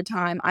me for a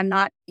time, I'm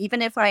not,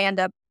 even if I end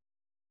up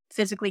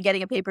physically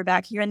getting a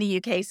paperback here in the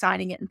UK,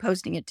 signing it and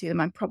posting it to them,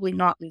 I'm probably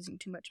not losing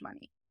too much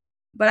money.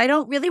 But I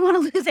don't really want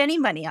to lose any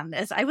money on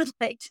this. I would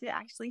like to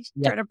actually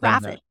turn a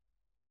profit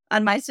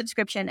on my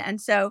subscription.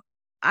 And so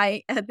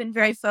I have been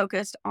very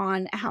focused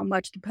on how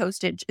much the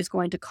postage is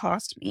going to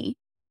cost me,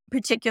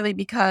 particularly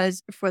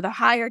because for the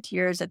higher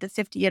tiers at the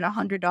 $50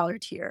 and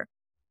 $100 tier,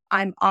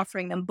 I'm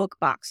offering them book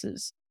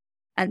boxes.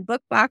 And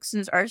book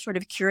boxes are sort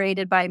of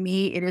curated by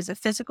me. It is a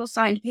physical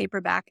signed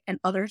paperback and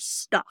other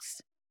stuff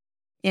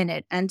in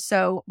it. And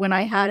so when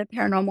I had a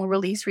paranormal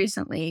release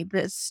recently,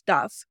 this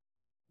stuff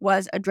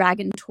was a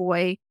dragon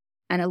toy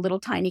and a little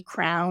tiny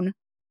crown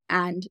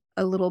and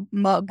a little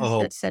mug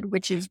that said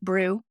Witch's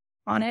Brew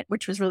on it,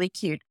 which was really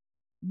cute.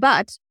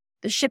 But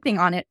the shipping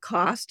on it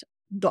cost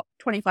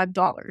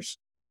 $25.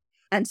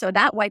 And so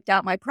that wiped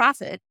out my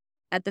profit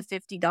at the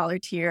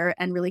 $50 tier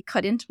and really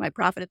cut into my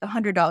profit at the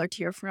 $100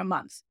 tier for a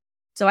month.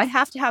 So I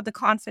have to have the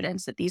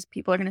confidence that these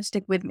people are going to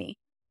stick with me.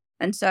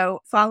 And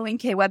so following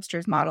Kay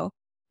Webster's model,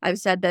 I've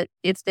said that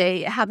if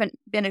they haven't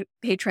been a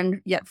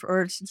patron yet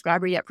or a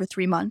subscriber yet for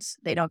 3 months,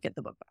 they don't get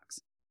the book box.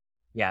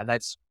 Yeah,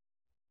 that's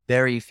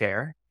very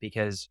fair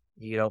because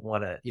you don't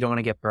want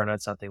to get burned on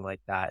something like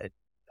that.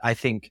 I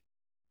think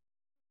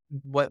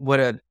what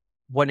an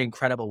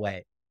incredible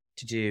way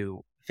to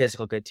do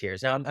physical good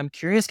tiers. Now I'm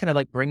curious, kind of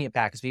like bringing it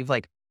back because we've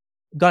like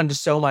gone to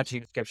so much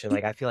subscription.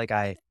 Like I feel like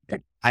I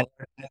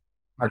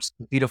are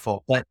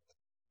beautiful, but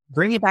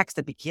bring it back to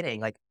the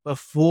beginning, like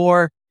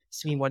before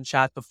Steamy One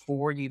Shot,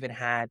 before you even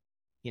had,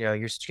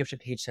 your subscription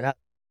page set up.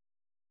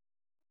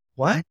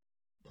 What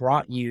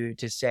brought you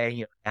to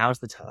say, now's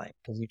the time?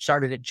 Because you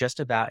started it just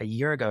about a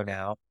year ago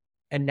now.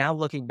 And now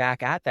looking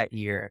back at that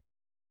year,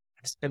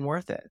 it's been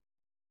worth it.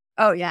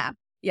 Oh, yeah.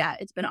 Yeah,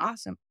 it's been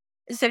awesome.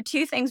 So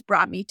 2 things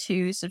brought me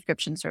to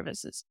subscription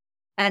services.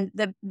 And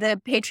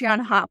the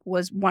Patreon hop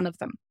was one of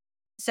them.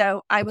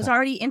 So I was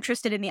already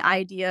interested in the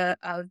idea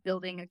of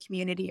building a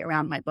community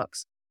around my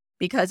books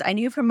because I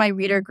knew from my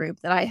reader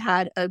group that I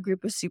had a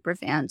group of super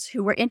fans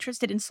who were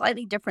interested in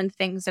slightly different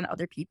things than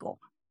other people.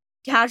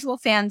 Casual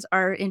fans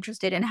are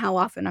interested in how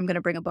often I'm going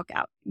to bring a book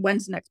out.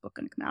 When's the next book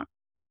going to come out?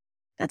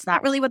 That's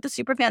not really what the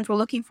super fans were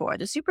looking for.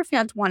 The super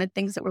fans wanted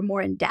things that were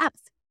more in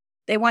depth.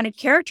 They wanted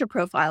character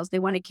profiles. They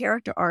wanted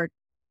character art.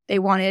 They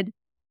wanted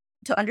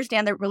to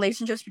understand the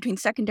relationships between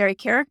secondary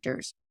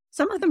characters.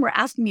 Some of them were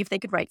asking me if they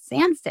could write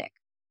fanfic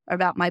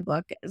about my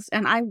book.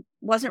 And I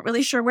wasn't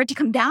really sure where to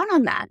come down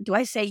on that. Do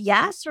I say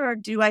yes or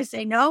do I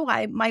say no?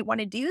 I might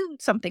want to do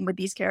something with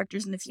these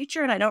characters in the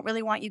future and I don't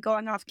really want you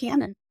going off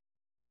canon.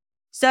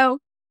 So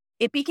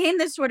it became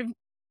this sort of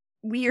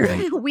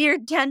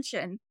weird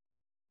tension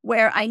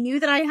where I knew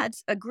that I had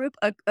a group,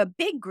 a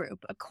big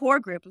group, a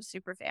core group of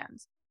super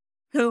fans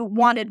who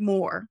wanted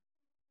more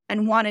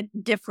and wanted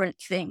different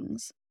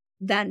things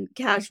than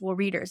casual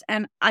readers.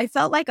 And I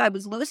felt like I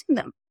was losing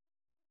them.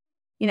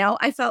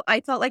 I felt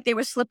like they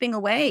were slipping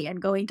away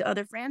and going to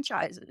other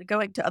franchises,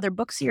 going to other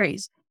book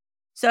series.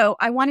 So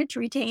I wanted to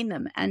retain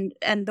them. And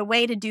the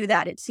way to do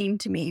that, it seemed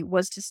to me,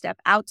 was to step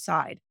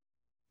outside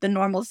the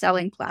normal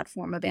selling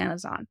platform of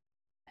Amazon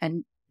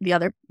and the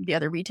other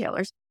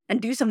retailers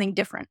and do something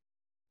different.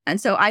 And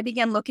so I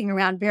began looking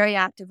around very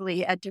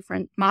actively at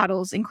different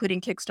models,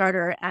 including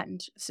Kickstarter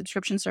and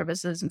subscription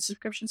services. And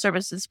subscription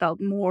services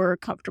felt more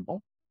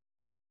comfortable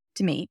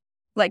to me,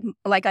 like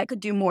I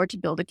could do more to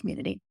build a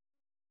community.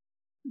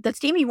 The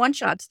Steamy One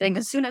Shots thing,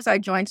 as soon as I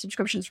joined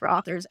Subscriptions for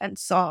Authors and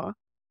saw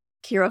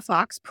Kira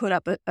Fox put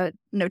up a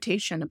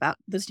notation about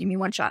the Steamy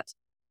One Shots,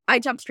 I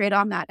jumped straight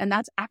on that. And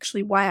that's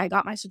actually why I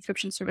got my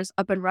subscription service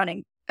up and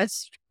running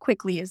as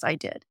quickly as I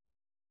did.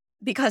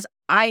 Because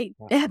I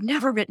have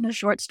never written a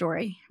short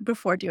story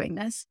before doing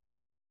this.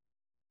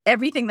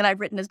 Everything that I've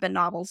written has been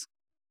novels.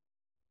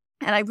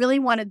 And I really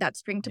wanted that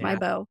string to my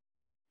bow.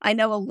 I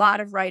know a lot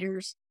of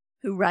writers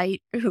who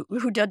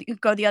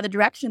go the other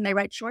direction. They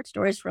write short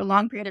stories for a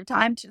long period of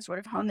time to sort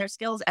of hone their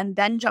skills and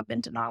then jump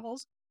into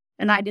novels.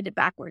 And I did it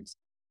backwards.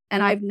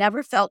 And I've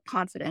never felt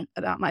confident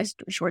about my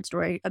short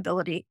story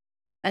ability.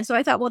 And so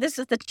I thought, well, this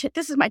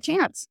is my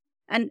chance.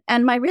 And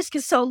my risk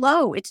is so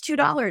low. It's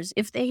 $2.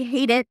 If they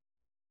hate it,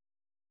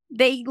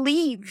 they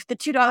leave the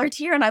 $2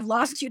 tier and I've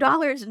lost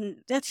 $2. And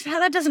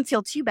that doesn't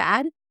feel too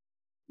bad.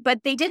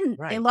 But they didn't.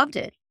 Right. They loved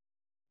it.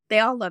 They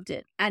all loved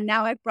it. And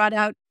now I've brought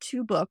out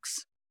 2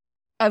 books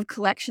of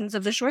collections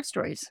of the short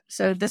stories.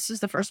 So this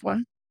is the first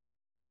one.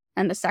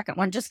 And the second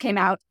one just came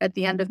out at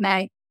the end of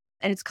May,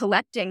 and it's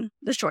collecting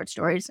the short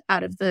stories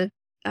out of the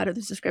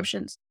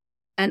subscriptions.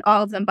 And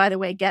all of them, by the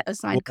way, get a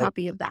signed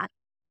copy of that.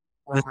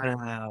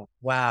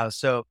 Wow.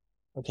 So,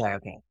 okay.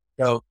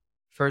 So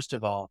first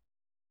of all,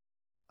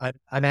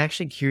 I'm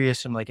actually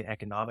curious from like an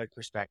economic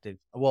perspective.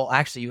 Well,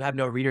 actually, you have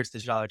no readers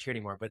at the $2 tier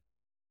anymore, but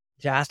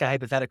to ask a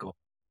hypothetical,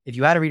 if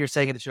you had a reader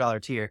staying at the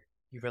 $2 tier,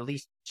 you've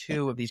released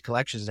 2 of these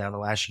collections now in the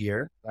last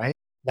year, right?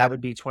 That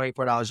would be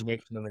 $24 you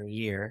make from them in a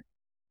year.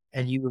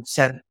 And you would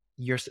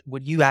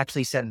would you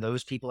actually send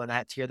those people in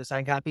that tier the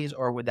signed copies,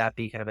 or would that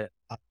be kind of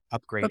an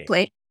upgrading?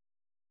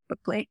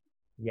 Book plate.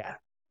 Yeah.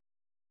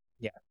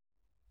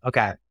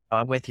 Okay.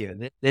 I'm with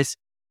you. This,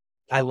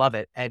 I love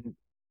it. And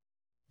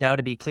now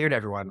to be clear to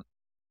everyone,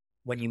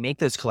 when you make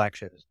those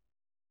collections,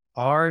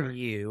 are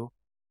you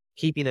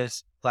keeping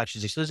those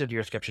collections exclusive to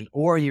your subscription,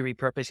 or are you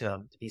repurposing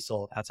them to be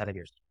sold outside of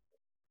yours?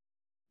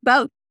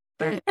 Both.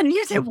 And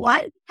you say,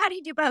 what? How do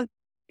you do both?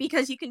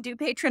 Because you can do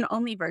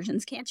patron-only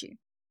versions, can't you?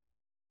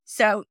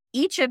 So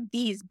each of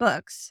these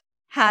books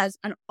has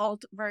an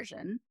alt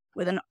version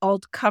with an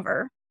alt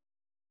cover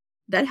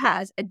that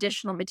has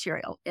additional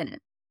material in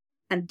it.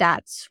 And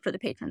that's for the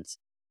patrons.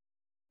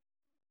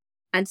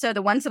 And so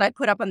the ones that I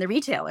put up on the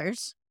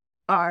retailers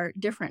are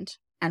different.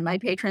 And my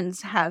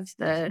patrons have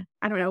I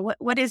don't know,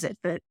 what is it?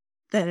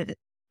 The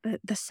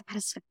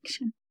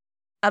satisfaction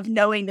of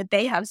knowing that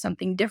they have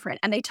something different.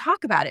 And they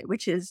talk about it,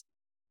 which is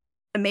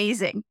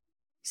amazing.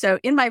 So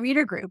in my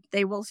reader group,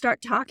 they will start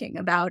talking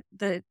about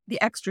the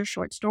extra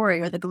short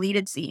story or the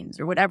deleted scenes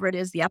or whatever it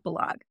is, the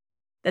epilogue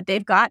that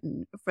they've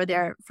gotten for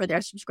their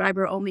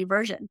subscriber only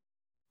version.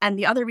 And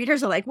the other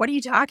readers are like, what are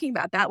you talking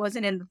about? That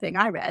wasn't in the thing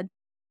I read.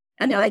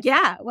 And they're like,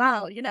 yeah,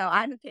 well,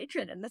 I'm a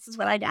patron and this is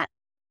what I get,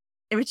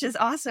 which is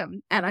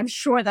awesome. And I'm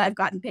sure that I've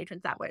gotten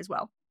patrons that way as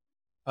well.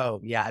 Oh,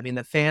 yeah. I mean,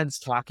 the fans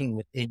talking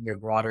within your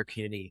broader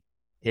community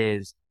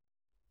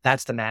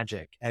that's the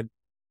magic. I'm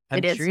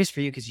curious for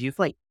you because you've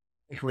like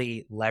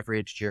really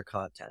leveraged your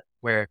content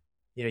where,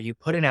 you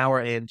put an hour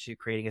into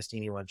creating a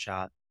Steamy One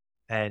Shot,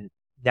 and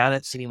now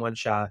that Steamy One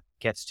Shot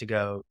gets to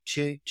go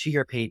to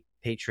your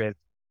patron,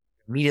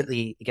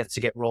 immediately it gets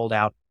to get rolled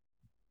out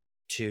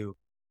to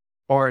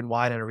far and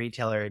wide on a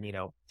retailer in,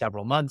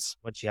 several months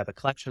once you have a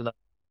collection of them.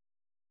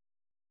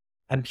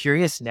 I'm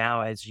curious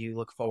now, as you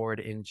look forward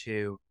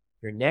into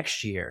your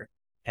next year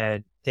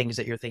and things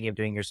that you're thinking of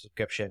doing your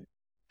subscription,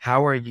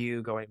 how are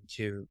you going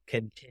to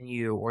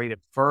continue or even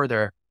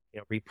further,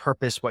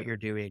 repurpose what you're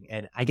doing?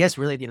 And I guess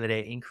really at the end of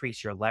the day,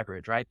 increase your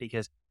leverage, right?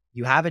 Because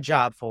you have a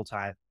job full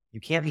time. You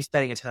can't be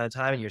spending a ton of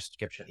time in your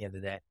subscription at the end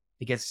of the day,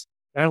 because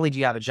not only do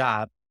you have a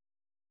job,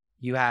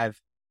 you have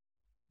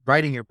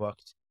writing your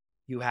books,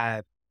 you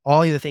have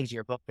all the other things in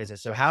your book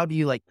business. So how do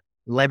you like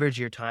leverage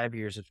your time for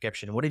your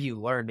subscription? What have you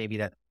learned maybe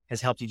that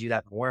has helped you do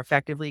that more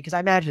effectively? Because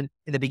I imagine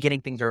in the beginning,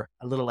 things are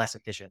a little less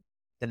efficient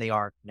than they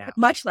are now.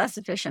 Much less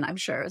efficient, I'm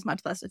sure. It was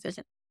much less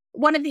efficient.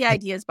 One of the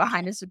ideas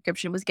behind a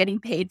subscription was getting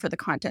paid for the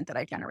content that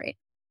I generate.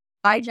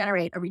 I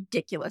generate a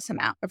ridiculous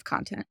amount of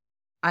content.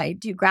 I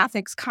do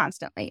graphics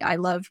constantly. I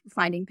love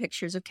finding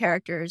pictures of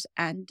characters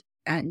and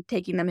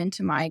taking them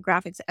into my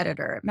graphics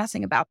editor,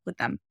 messing about with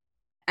them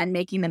and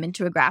making them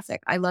into a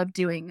graphic. I love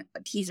doing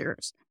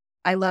teasers.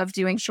 I love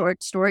doing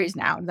short stories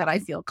now that I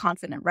feel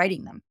confident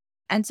writing them.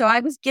 And so I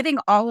was giving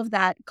all of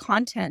that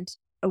content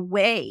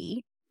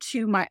away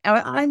to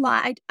I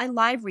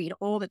live read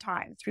all the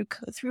time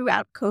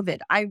throughout COVID.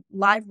 I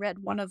live read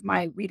one of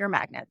my reader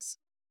magnets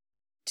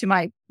to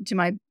my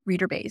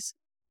reader base.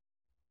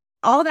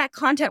 All that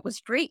content was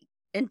free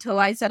until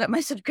I set up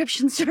my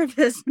subscription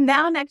service.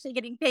 Now I'm actually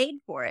getting paid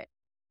for it.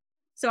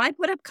 So I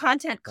put up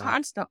content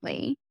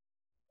constantly.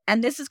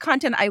 And this is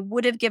content I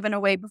would have given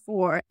away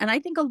before. And I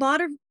think a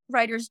lot of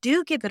writers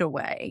do give it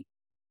away.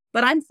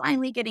 But I'm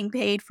finally getting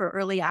paid for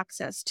early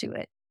access to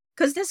it,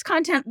 because this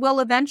content will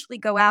eventually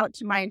go out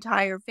to my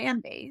entire fan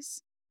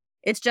base.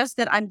 It's just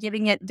that I'm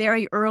giving it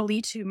very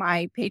early to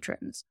my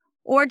patrons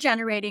or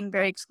generating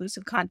very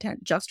exclusive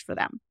content just for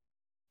them.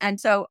 And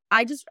so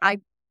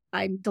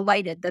I'm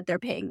delighted that they're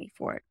paying me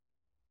for it.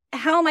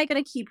 How am I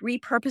going to keep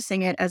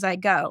repurposing it as I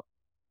go?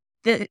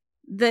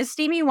 The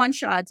Steamy One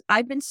Shots,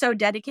 I've been so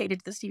dedicated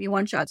to the Steamy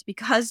One Shots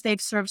because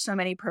they've served so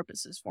many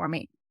purposes for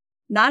me.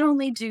 Not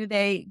only do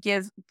they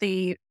give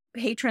the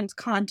patrons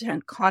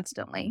content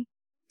constantly,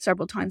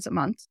 several times a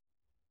month,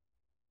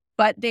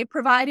 but they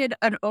provided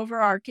an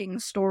overarching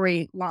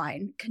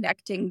storyline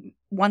connecting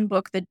one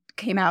book that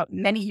came out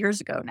many years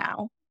ago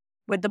now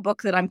with the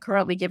book that I'm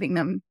currently giving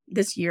them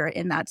this year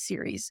in that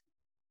series.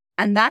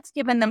 And that's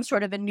given them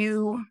sort of a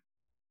new,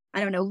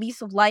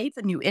 lease of life,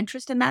 a new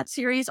interest in that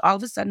series. All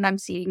of a sudden, I'm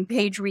seeing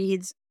page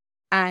reads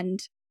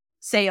and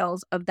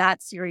sales of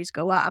that series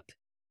go up,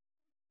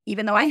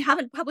 even though I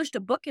haven't published a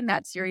book in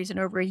that series in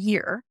over a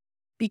year,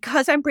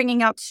 because I'm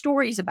bringing out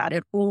stories about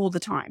it all the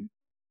time.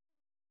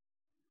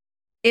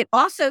 It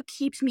also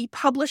keeps me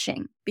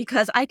publishing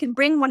because I can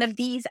bring one of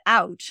these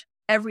out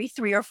every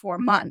 3 or 4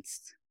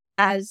 months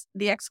as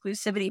the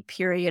exclusivity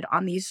period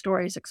on these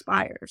stories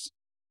expires.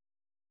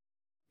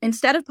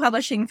 instead of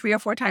publishing 3 or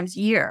 4 times a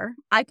year,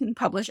 I can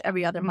publish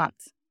every other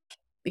month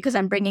because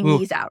I'm bringing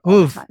these out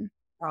all the time.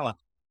 Wow.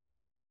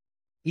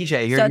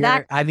 EJ,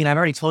 So I mean, I've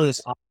already told you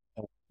this.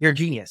 You're a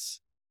genius.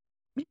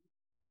 I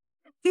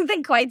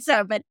think quite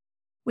so, but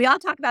we all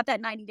talk about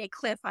that 90-day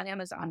cliff on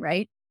Amazon,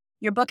 right?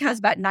 Your book has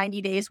about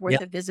 90 days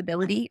worth of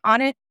visibility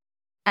on it.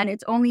 And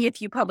it's only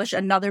if you publish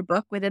another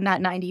book within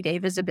that 90-day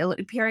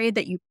visibility period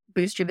that you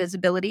boost your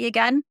visibility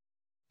again.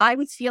 I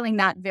was feeling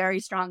that very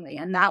strongly.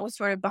 And that was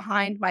sort of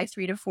behind my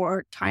 3 to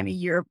 4 time a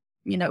year,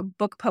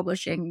 book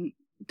publishing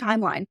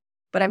timeline.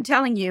 But I'm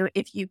telling you,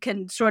 if you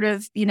can sort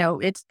of,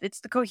 it's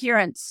the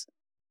coherence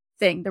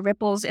thing. The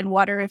ripples in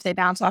water, if they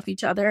bounce off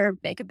each other,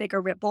 make a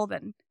bigger ripple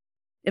than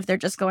if they're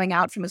just going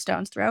out from a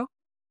stone's throw,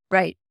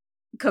 right?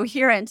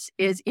 Coherence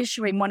is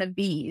issuing one of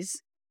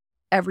these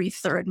every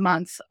 3rd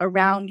month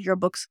around your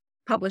book's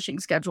publishing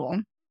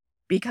schedule,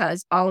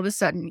 because all of a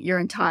sudden your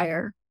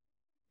entire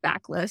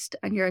backlist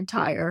and your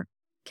entire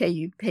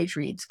KU page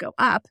reads go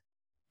up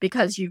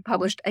because you've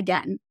published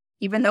again,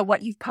 even though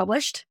what you've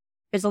published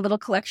is a little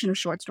collection of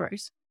short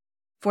stories.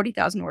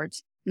 40,000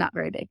 words, not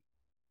very big.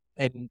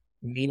 And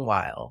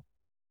meanwhile,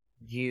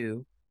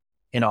 you,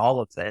 in all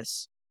of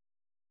this,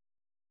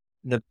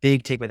 the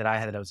big takeaway that I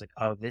had that I was like,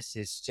 oh, this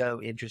is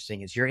so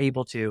interesting, is you're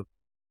able to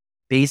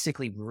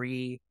basically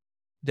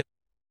the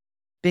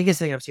biggest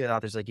thing I've seen with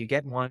authors, like you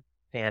get one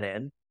fan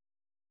in,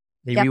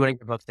 they read one of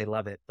your books, they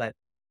love it. But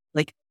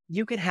like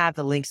you can have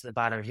the links at the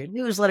bottom of your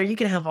newsletter, you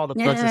can have all the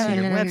books on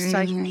your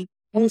website.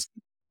 Most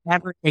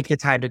never take the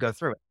time to go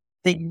through it.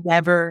 They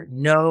never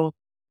know.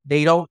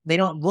 They don't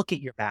look at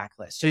your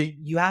backlist. So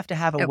you have to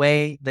have a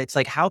way that's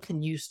like, how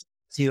can you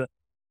to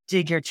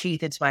dig your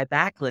teeth into my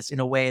backlist in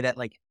a way that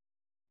like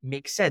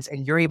makes sense?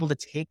 And you're able to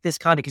take this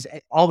content, because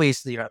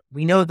always,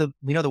 we know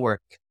the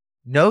work.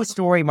 No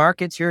story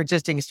markets your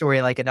existing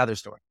story like another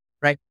story,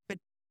 right? But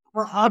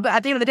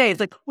at the end of the day, it's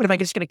like, what am I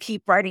just going to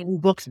keep writing new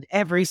books in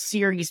every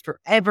series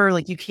forever?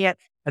 Like you can't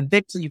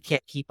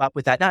keep up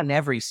with that. Not in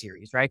every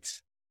series, right?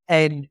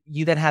 And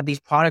you then have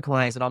these product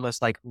lines that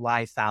almost like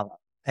lie fallow.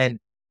 And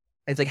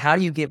it's like, how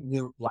do you give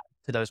new life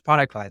to those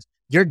product lines?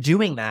 You're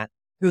doing that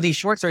through these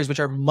short stories, which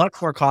are much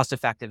more cost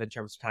effective in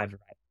terms of time to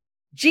write.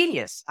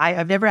 Genius.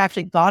 I've never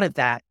actually thought of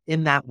that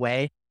in that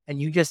way. And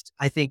you just,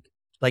 I think,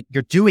 like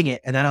you're doing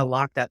it, and then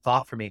unlock that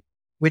thought for me,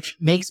 which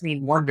makes me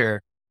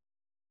wonder,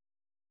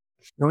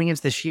 going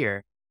into this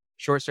year,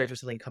 short stories was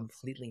something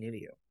completely new to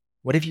you.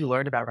 What have you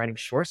learned about writing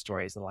short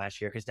stories in the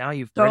last year? Because now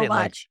you've so written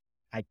much.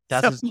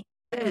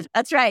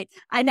 That's right.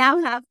 I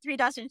now have 3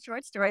 dozen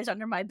short stories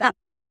under my belt.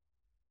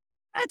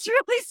 That's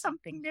really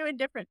something new and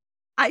different.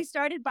 I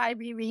started by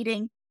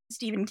rereading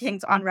Stephen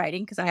King's On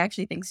Writing, because I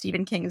actually think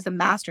Stephen King is the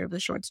master of the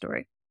short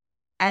story.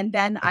 And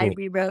then I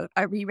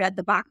reread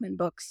the Bachman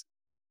books,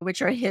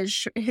 which are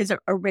his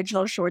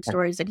original short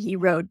stories that he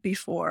wrote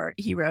before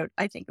he wrote,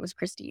 I think it was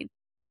Christine.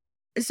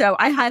 So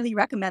I highly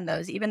recommend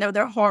those, even though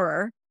they're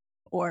horror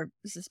or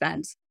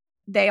suspense.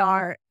 They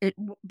are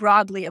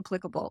broadly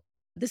applicable.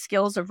 The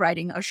skills of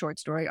writing a short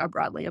story are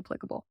broadly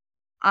applicable.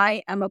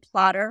 I am a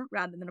plotter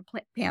rather than a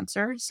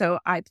pantser, so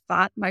I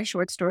thought my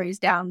short stories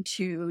down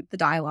to the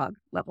dialogue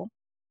level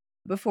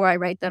before I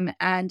write them,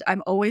 and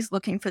I'm always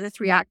looking for the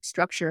 3-act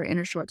structure in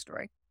a short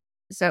story.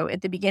 So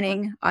at the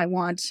beginning, I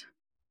want,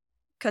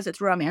 because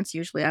it's romance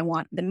usually, I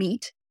want the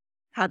meet,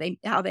 how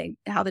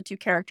the 2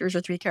 characters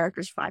or 3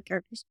 characters, 5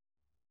 characters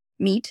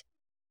meet,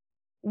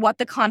 what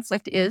the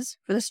conflict is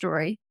for the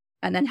story,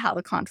 and then how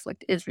the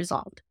conflict is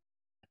resolved.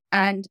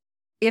 And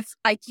if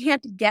I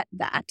can't get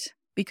that,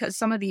 because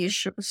some of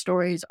these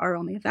stories are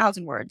only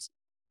 1,000 words,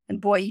 and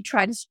boy, you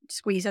try to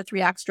squeeze a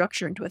 3-act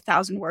structure into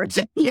 1,000 words,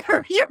 and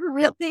you're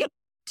really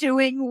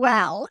doing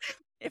well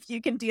if you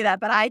can do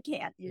that. But I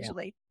can't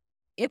usually.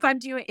 Yeah.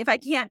 If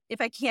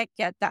I can't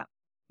get that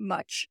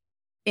much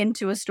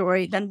into a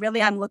story, then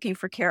really I'm looking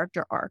for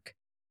character arc.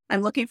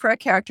 I'm looking for a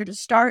character to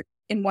start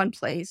in one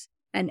place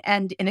and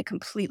end in a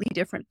completely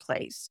different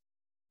place.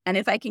 And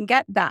if I can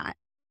get that,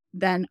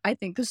 then I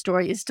think the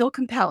story is still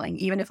compelling,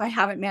 even if I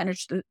haven't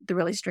managed the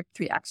really strict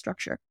 3-act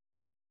structure.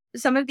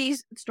 Some of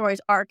these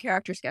stories are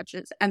character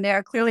sketches, and they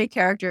are clearly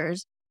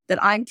characters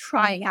that I'm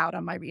trying out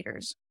on my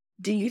readers.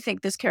 Do you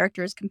think this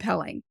character is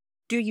compelling?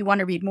 Do you want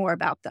to read more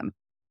about them?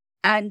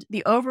 And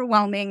the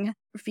overwhelming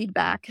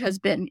feedback has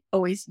been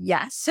always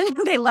yes.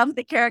 They love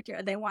the character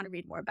and they want to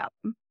read more about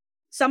them.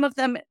 Some of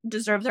them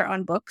deserve their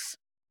own books.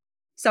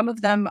 Some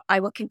of them I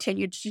will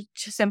continue to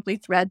simply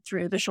thread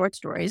through the short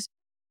stories.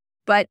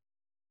 But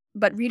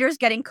readers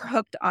getting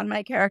hooked on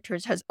my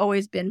characters has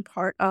always been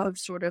part of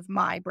sort of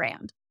my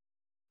brand.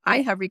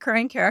 I have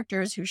recurring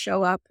characters who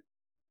show up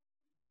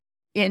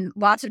in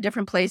lots of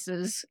different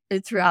places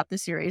throughout the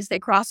series. They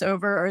cross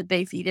over, or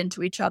they feed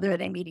into each other,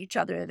 they meet each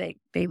other, they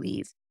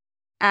leave.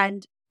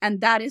 And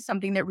that is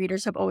something that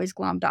readers have always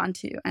glommed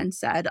onto and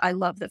said, I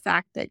love the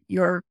fact that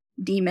your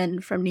demon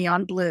from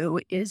Neon Blue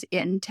is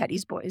in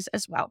Teddy's Boys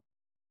as well.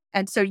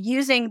 And so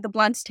using the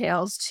Blunt's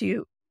Tales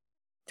to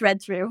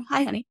thread through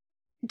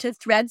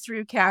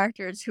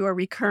characters who are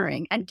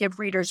recurring and give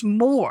readers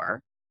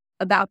more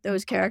about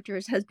those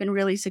characters has been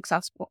really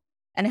successful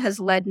and has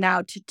led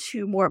now to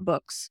 2 more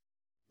books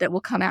that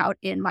will come out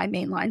in my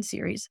mainline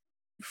series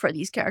for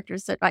these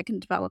characters that I can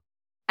develop.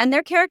 And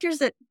they're characters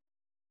that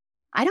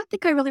I don't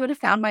think I really would have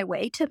found my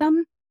way to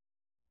them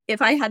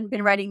if I hadn't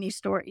been writing these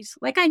stories.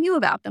 Like, I knew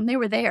about them, they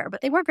were there,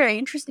 but they weren't very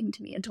interesting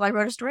to me until I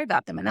wrote a story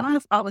about them. And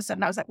then all of a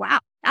sudden I was like, wow,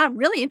 I'm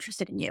really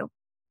interested in you.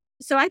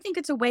 So I think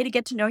it's a way to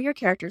get to know your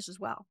characters as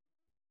well.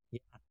 Yeah.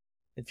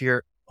 If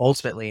you're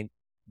ultimately,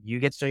 you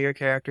get to know your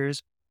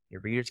characters,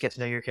 your readers get to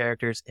know your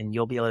characters, and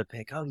you'll be able to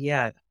pick, oh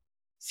yeah,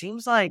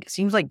 seems like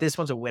this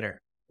one's a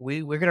winner.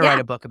 We're going to write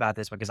a book about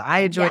this one because I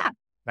enjoy it.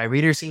 My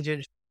readers seem to,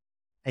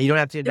 and you don't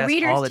have to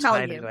invest all the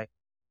time into it.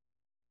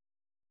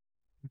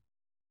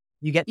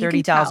 You get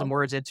 30,000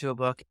 words into a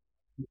book,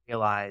 you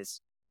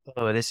realize,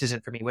 oh, this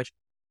isn't for me, which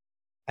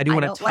I do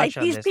want to touch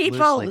on these this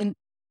people. loosely.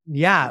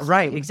 Yeah,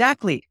 right.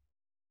 Exactly.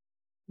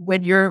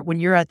 When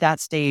you're at that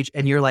stage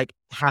and you're like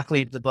halfway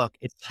into the book,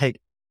 it's like,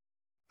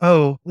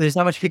 oh, there's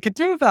not much we can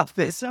do about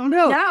this. Oh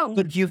no.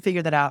 But you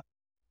figure that out.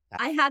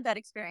 I had that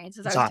experience,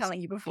 as I was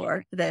telling you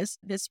before, this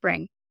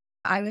spring.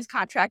 I was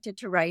contracted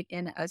to write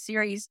in a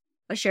series,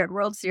 a shared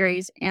world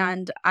series,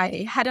 and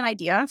I had an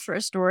idea for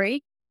a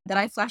story that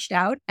I fleshed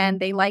out, and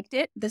they liked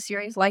it. The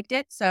series liked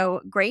it.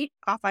 So great,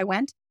 off I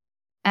went.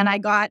 And I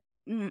got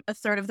a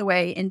third of the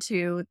way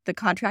into the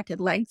contracted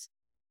length,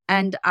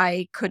 and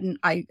I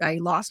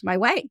lost my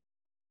way.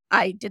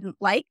 I didn't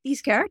like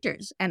these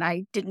characters, and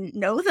I didn't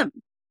know them,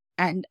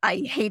 and I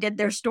hated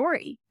their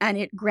story, and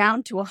it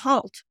ground to a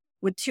halt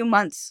with 2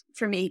 months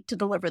for me to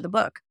deliver the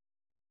book.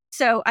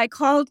 So I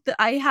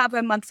have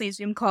a monthly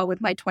Zoom call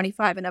with my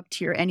 25 and up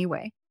tier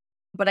anyway,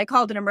 but I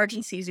called an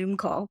emergency Zoom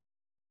call,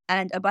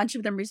 and a bunch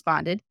of them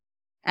responded,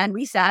 and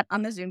we sat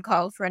on the Zoom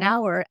call for an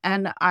hour,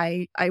 and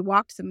I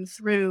walked them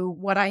through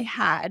what I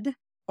had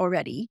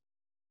already.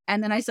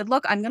 And then I said,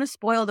 look, I'm going to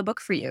spoil the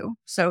book for you.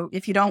 So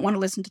if you don't want to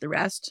listen to the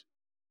rest,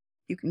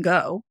 you can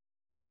go.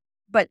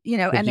 But,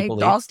 and they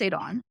all stayed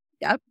on.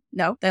 Yep.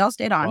 No, they all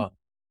stayed on. Wow.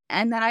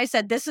 And then I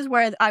said, this is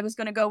where I was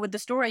going to go with the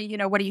story.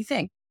 What do you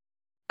think?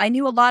 I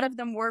knew a lot of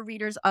them were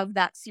readers of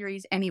that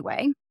series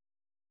anyway.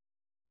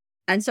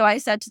 And so I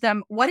said to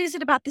them, what is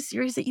it about the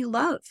series that you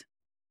love?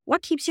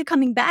 What keeps you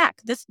coming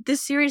back?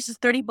 This series is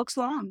 30 books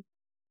long.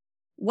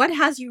 What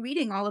has you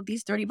reading all of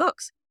these 30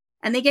 books?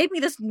 And they gave me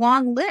this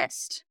long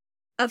list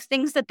of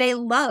things that they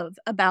love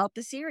about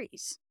the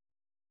series.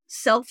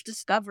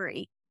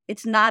 Self-discovery.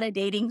 It's not a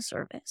dating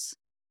service.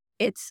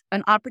 It's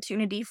an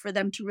opportunity for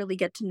them to really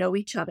get to know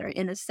each other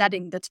in a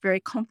setting that's very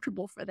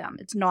comfortable for them.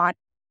 It's not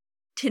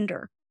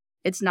Tinder.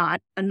 It's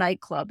not a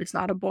nightclub. It's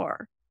not a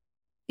bar.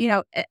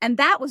 And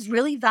that was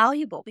really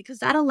valuable because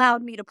that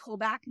allowed me to pull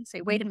back and say,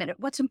 wait a minute,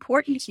 what's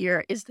important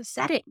here is the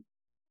setting.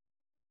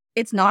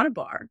 It's not a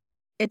bar.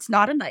 It's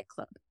not a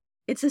nightclub.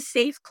 It's a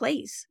safe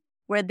place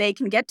where they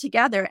can get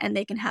together and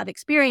they can have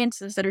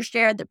experiences that are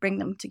shared that bring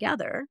them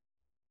together,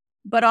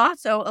 but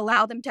also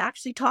allow them to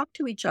actually talk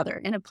to each other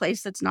in a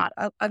place that's not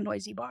a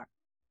noisy bar.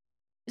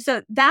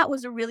 So that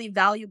was a really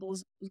valuable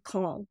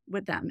call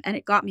with them. And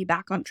it got me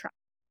back on track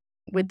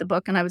with the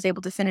book, and I was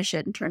able to finish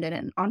it and turn it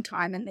in on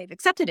time, and they've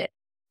accepted it.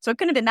 So it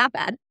couldn't have been that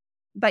bad.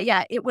 But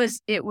yeah, it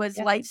was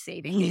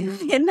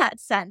life-saving in that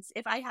sense.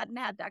 If I hadn't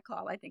had that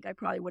call, I think I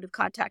probably would have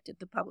contacted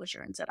the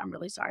publisher and said, I'm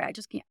really sorry, I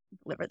just can't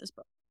deliver this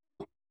book.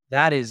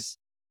 That is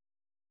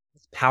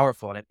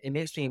powerful. And it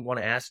makes me want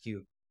to ask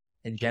you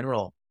in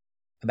general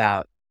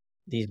about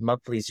these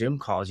monthly Zoom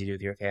calls you do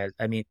with your fans.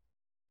 I mean,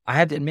 I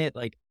have to admit,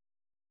 like,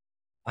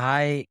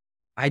 I'm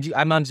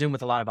on Zoom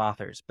with a lot of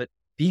authors, but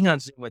being on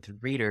Zoom with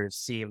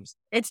readers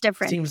it's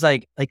different. Seems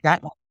like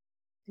that.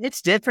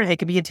 It's different. It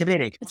can be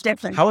intimidating. It's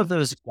different. How have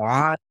those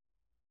gone?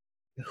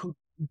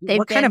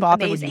 What kind of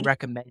author would you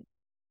recommend?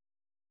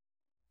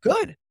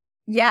 Good.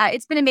 Yeah,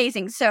 it's been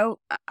amazing. So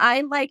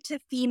I like to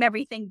theme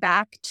everything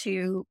back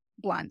to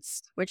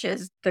Blunts, which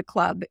is the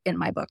club in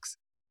my books.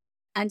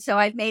 And so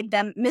I've made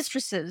them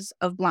mistresses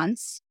of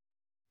Blunts,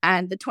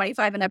 and the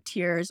 25 and up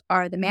tiers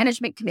are the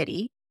management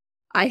committee.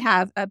 I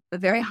have a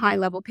very high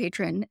level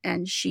patron,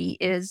 and she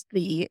is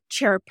the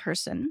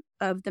chairperson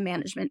of the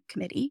management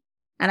committee.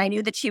 And I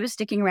knew that she was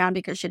sticking around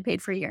because she'd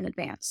paid for a year in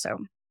advance. So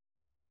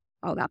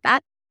all about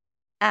that.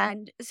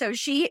 And so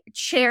she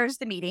chairs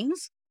the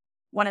meetings.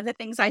 One of the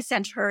things I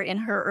sent her in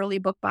her early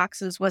book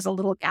boxes was a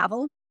little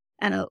gavel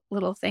and a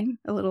little thing,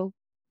 a little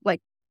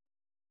like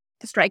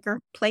the striker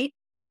plate.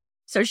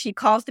 So she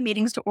calls the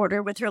meetings to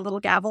order with her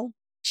little gavel.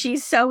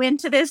 She's so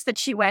into this that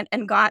she went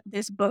and got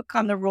this book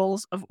on the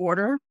rules of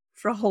order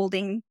for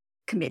holding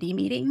committee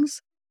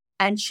meetings.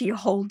 And she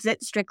holds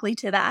it strictly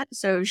to that.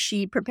 So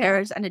she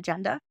prepares an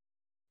agenda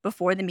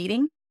before the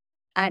meeting,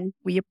 and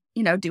we,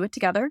 do it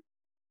together,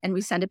 and we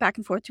send it back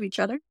and forth to each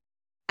other.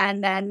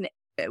 And then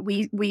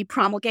we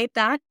promulgate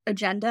that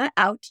agenda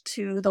out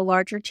to the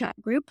larger chat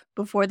group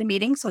before the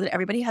meeting so that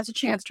everybody has a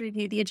chance to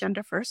review the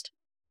agenda first.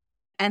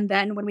 And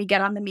then when we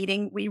get on the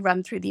meeting, we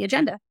run through the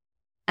agenda.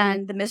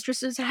 And the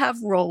mistresses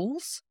have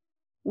roles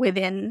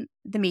within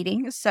the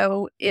meeting.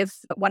 So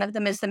if one of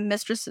them is the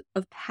mistress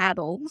of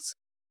paddles,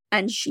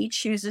 and she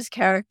chooses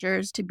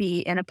characters to be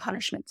in a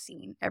punishment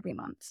scene every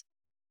month.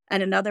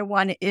 And another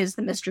one is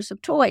the Mistress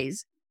of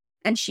Toys,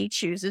 and she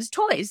chooses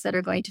toys that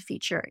are going to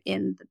feature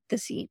in the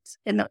scenes,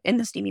 in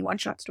the steamy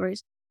one-shot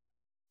stories.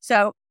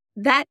 So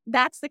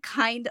that's the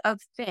kind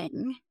of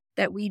thing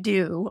that we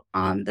do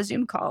on the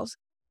Zoom calls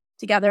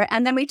together.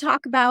 And then we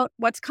talk about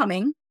what's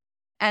coming.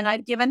 And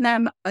I've given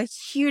them a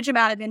huge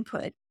amount of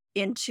input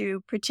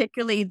into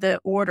particularly the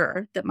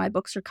order that my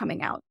books are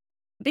coming out.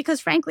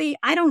 Because frankly,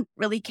 I don't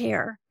really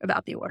care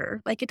about the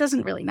order. Like, it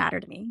doesn't really matter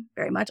to me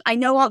very much. I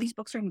know all these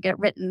books are going to get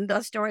written.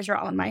 Those stories are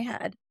all in my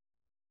head.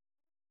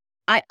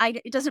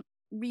 It doesn't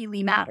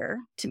really matter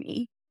to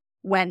me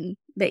when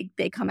they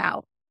come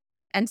out.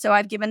 And so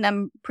I've given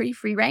them pretty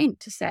free rein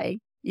to say,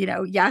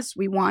 yes,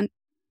 we want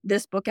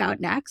this book out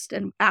next.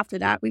 And after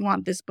that, we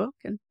want this book.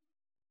 And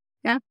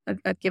yeah,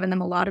 I've given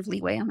them a lot of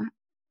leeway on that.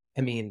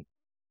 I mean,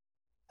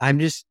 I'm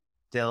just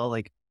still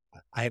like,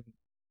 I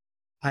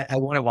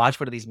want to watch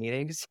one of these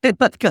meetings.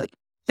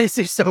 This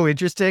is so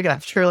interesting. I'm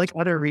sure like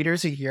other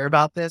readers who hear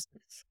about this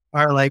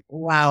are like,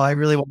 wow, I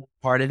really want to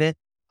be part of it.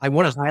 I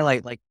want to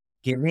highlight like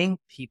giving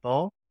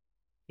people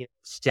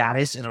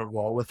status in a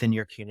role within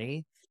your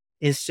community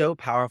is so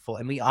powerful.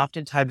 And we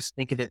oftentimes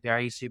think of it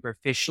very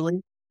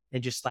superficially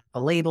and just slap a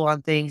label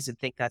on things and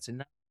think that's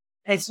enough.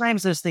 And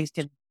sometimes those things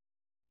can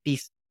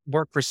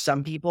work for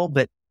some people,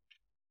 but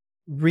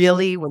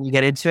really when you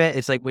get into it,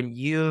 it's like when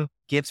you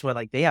give someone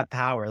like they have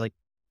power, like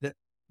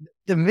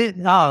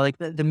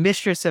the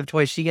Mistress of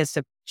Toys, she gets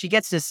to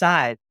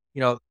decide,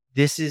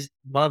 this is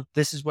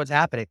what's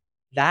happening.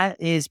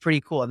 That is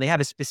pretty cool. And they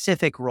have a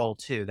specific role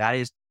too. That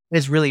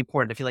is really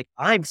important. I feel like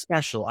I'm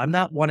special. I'm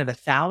not one of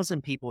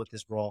 1,000 people with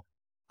this role.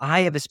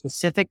 I have a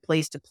specific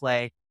place to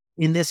play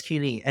in this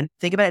community. And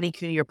think about any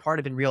community you're part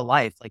of in real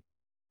life. Like,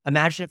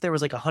 imagine if there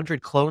was like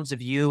 100 clones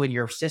of you and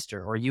your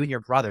sister or you and your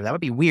brother. That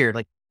would be weird.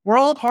 Like, we're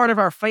all part of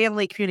our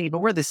family community, but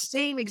we're the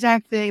same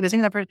exact thing. The same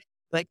exact person.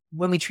 Like,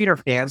 when we treat our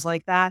fans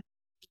like that,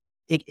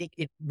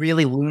 it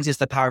really loses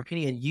the power of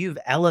community. And you've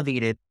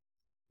elevated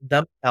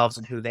themselves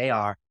and who they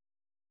are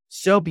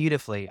so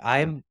beautifully.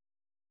 I'm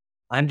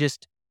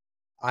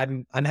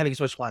having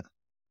so much fun.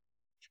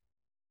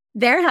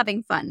 They're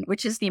having fun,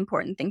 which is the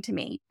important thing to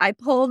me. I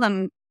poll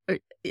them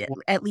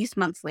at least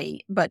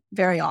monthly, but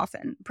very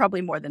often,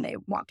 probably more than they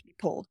want to be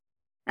polled.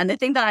 And the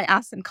thing that I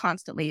ask them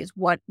constantly is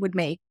what would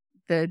make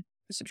the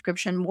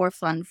subscription more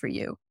fun for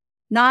you?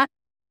 Not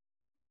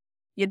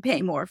you'd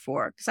pay more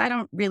for, because I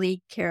don't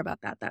really care about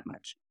that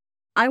much.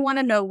 I want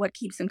to know what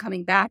keeps them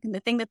coming back. And the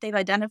thing that they've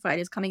identified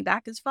as coming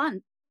back is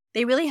fun.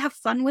 They really have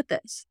fun with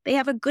this. They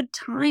have a good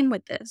time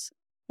with this.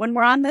 When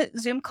we're on the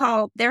Zoom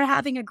call, they're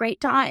having a great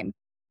time.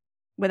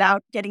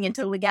 Without getting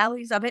into the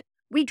legalities of it,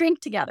 we drink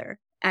together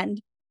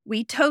and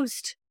we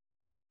toast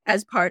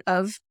as part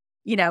of,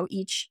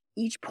 each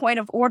point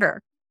of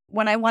order.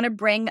 When I want to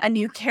bring a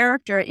new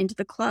character into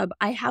the club,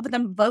 I have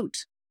them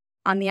vote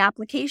on the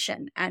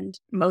application. And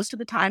most of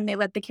the time they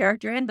let the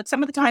character in, but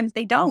some of the times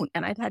they don't.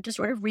 And I've had to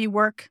sort of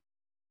rework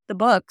the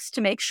books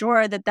to make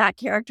sure that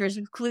character's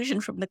inclusion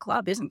from the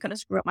club isn't going to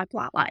screw up my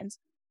plot lines.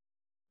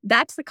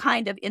 That's the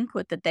kind of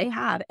input that they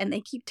have. And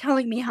they keep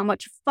telling me how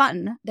much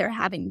fun they're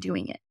having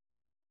doing it.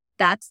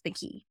 That's the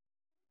key.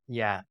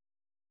 Yeah.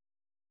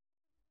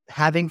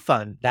 Having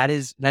fun. That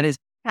is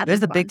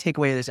the big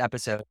takeaway of this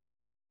episode.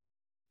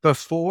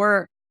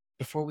 Before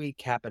we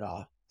cap it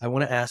off, I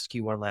want to ask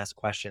you one last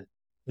question,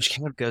 which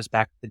kind of goes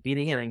back to the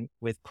beginning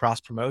with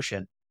cross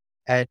promotion.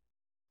 And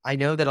I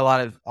know that a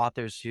lot of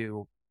authors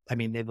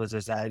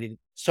they've added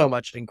so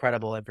much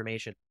incredible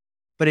information.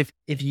 But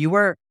if you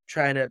were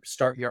trying to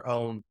start your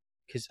own,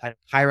 because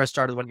Hira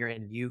started when you're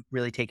in, you've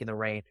really taken the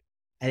reign,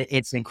 and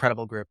it's an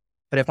incredible group.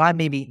 But if I'm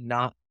maybe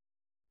not,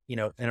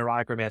 an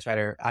erotic romance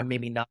writer, I'm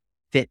maybe not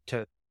fit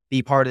to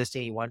be part of the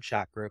steamy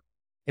one-shot group.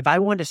 If I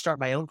wanted to start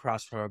my own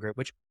cross-promo group,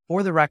 which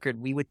for the record,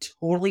 we would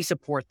totally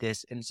support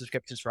this in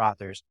subscriptions for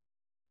authors.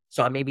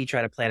 So I maybe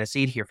try to plant a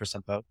seed here for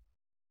some folks.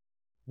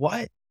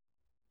 What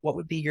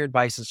would be your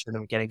advice in sort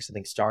of getting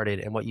something started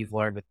and what you've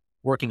learned with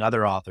working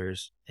other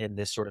authors in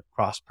this sort of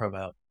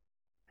cross-promo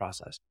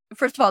process?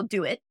 First of all,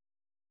 do it.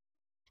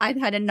 I've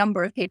had a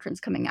number of patrons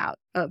coming out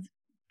of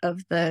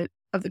the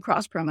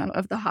cross promo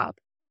of the Hop,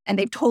 and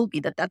they've told me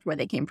that that's where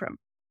they came from,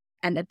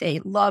 and that they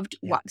loved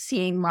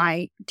seeing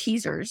my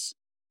teasers,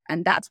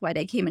 and that's why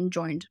they came and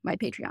joined my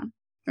Patreon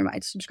or my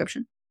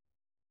subscription.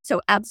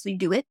 So absolutely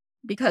do it,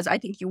 because I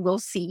think you will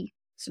see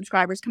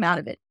subscribers come out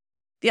of it.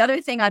 The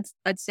other thing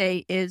I'd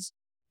say is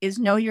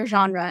know your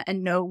genre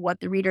and know what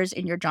the readers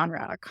in your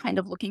genre are kind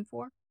of looking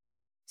for.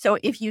 So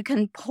if you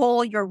can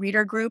poll your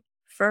reader group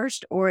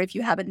first, or if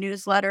you have a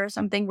newsletter or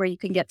something where you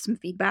can get some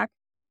feedback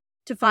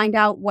to find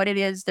out what it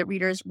is that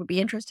readers would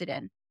be interested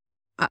in,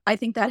 I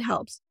think that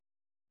helps.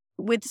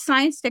 With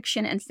science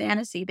fiction and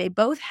fantasy, they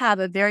both have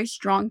a very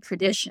strong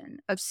tradition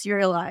of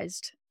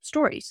serialized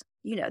stories.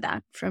 You know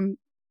that from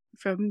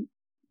the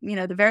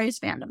various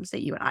fandoms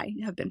that you and I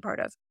have been part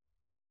of.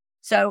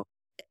 So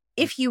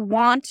if you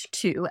want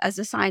to, as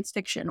a science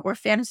fiction or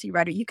fantasy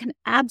writer, you can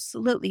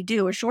absolutely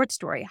do a short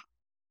story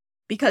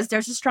because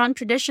there's a strong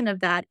tradition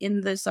of that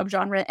in the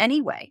subgenre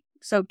anyway.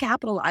 So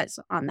capitalize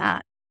on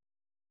that.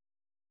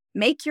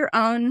 Make your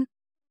own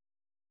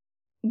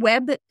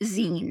web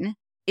zine.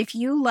 If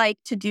you like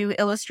to do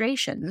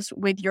illustrations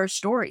with your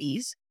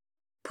stories,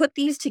 put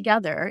these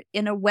together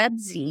in a web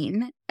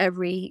zine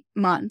every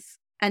month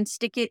and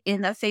stick it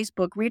in a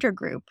Facebook reader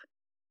group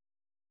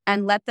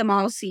and let them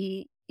all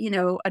see,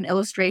 an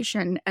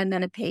illustration and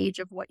then a page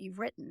of what you've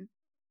written.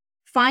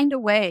 Find a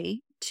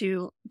way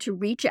to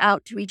reach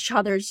out to each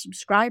other's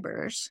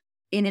subscribers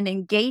in an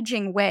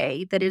engaging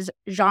way that is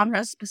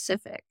genre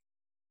specific,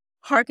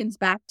 harkens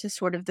back to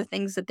sort of the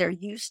things that they're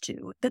used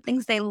to, the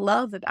things they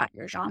love about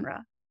your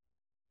genre,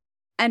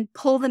 and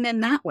pull them in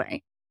that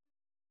way.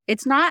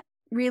 It's not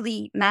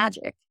really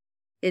magic.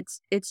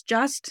 It's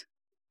just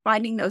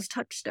finding those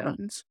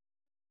touchstones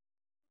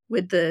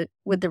with the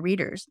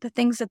readers, the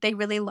things that they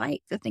really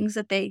like, the things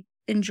that they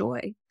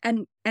enjoy,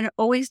 and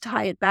always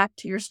tie it back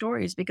to your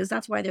stories, because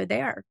that's why they're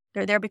there.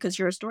 They're there because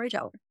you're a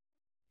storyteller.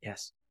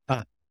 Yes.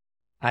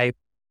 I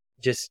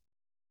just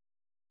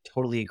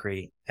totally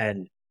agree.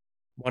 And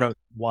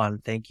one,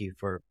 thank you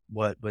for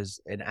what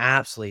was an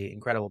absolutely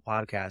incredible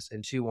podcast.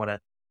 And two, want to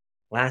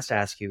last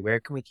ask you, where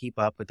can we keep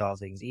up with all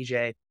things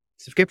EJ?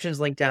 Subscriptions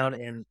linked down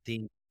in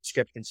the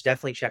description. So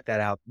definitely check that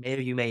out.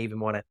 Maybe you may even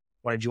want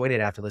to join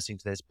it after listening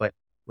to this. But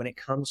when it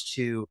comes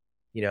to,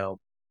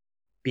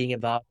 being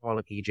involved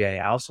with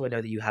EJ, I also know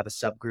that you have a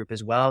subgroup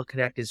as well,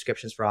 Connected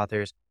Subscriptions for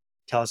Authors.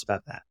 Tell us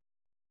about that.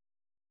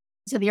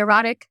 So the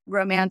erotic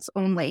romance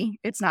only,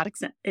 it's not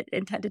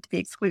intended to be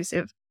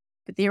exclusive,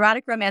 but the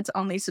erotic romance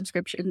only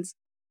subscriptions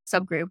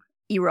subgroup,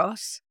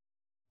 Eros,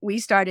 we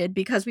started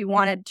because we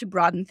wanted to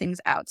broaden things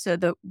out. So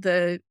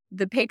the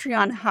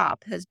Patreon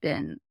hop has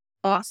been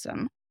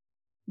awesome,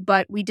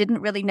 but we didn't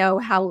really know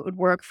how it would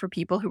work for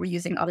people who were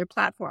using other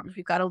platforms.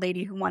 We've got a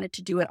lady who wanted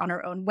to do it on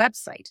her own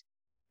website.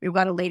 We've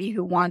got a lady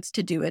who wants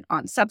to do it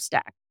on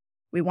Substack.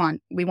 We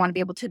want to be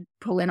able to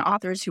pull in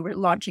authors who are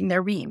launching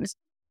their reams.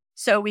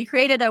 So we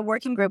created a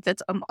working group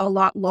that's a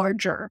lot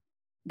larger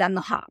than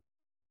the hop.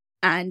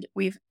 And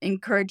we've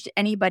encouraged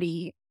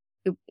anybody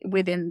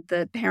within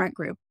the parent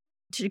group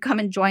to come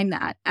and join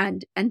that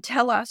and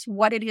tell us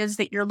what it is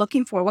that you're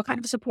looking for. What kind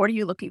of support are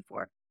you looking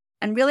for?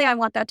 And really, I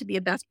want that to be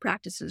a best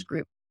practices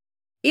group.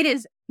 It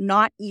is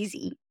not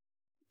easy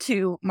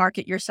to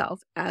market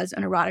yourself as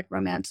an erotic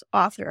romance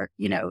author.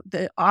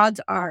 The odds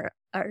are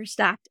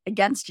stacked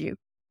against you.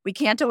 We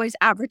can't always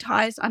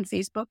advertise on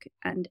Facebook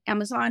and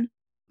Amazon.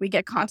 We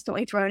get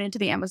constantly thrown into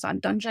the Amazon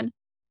dungeon.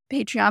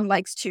 Patreon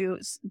likes to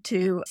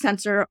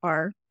censor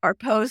our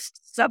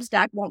posts.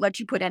 Substack won't let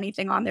you put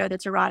anything on there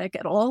that's erotic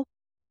at all.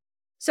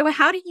 So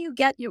how do you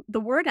get the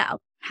word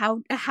out?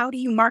 How do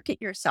you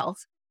market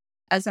yourself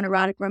as an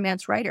erotic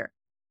romance writer?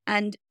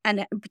 And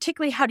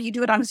particularly, how do you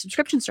do it on a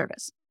subscription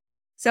service?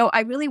 So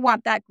I really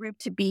want that group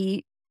to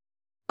be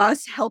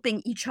us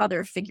helping each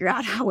other figure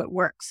out how it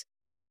works.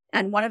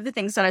 And one of the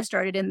things that I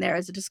started in there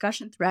is a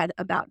discussion thread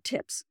about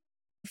tips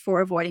for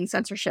avoiding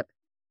censorship.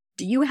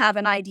 Do you have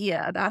an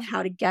idea about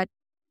how to get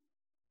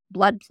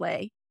blood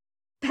play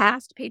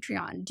past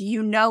Patreon? Do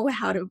you know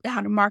how to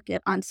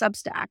market on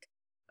Substack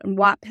and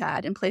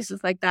Wattpad and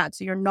places like that,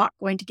 so you're not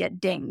going to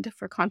get dinged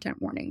for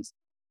content warnings?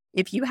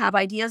 If you have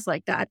ideas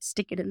like that,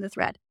 stick it in the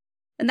thread.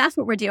 And that's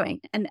what we're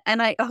doing. And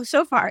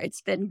so far,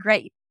 it's been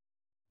great.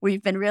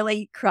 We've been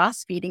really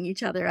cross-feeding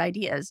each other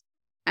ideas.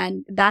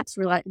 And that's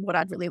really what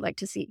I'd really like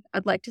to see.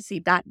 I'd like to see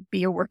that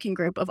be a working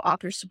group of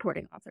authors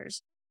supporting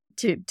authors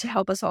to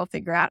help us all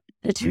figure out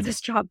how to do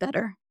this job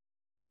better.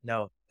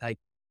 No,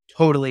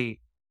 totally,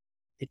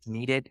 it's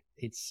needed.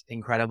 It's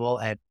incredible.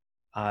 And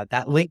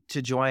that link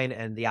to join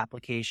and the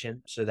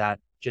application, so that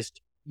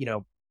just,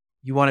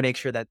 you want to make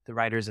sure that the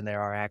writers in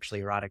there are actually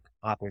erotic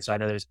authors. So I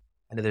know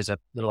there's a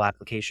little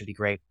application, would be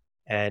great.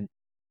 And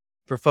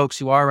for folks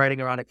who are writing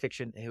erotic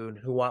fiction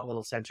who want a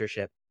little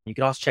censorship, you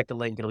can also check the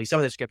link. It'll be some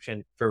of the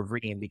description for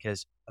Ream,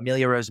 because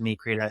Amelia Rose and me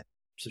created a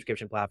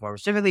subscription platform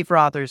specifically for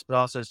authors, but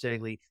also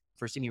specifically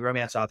for steamy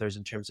romance authors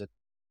in terms of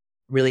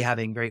really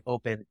having very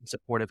open and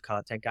supportive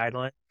content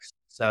guidelines.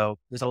 So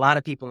there's a lot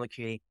of people in the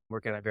community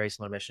working on a very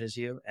similar mission as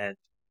you. And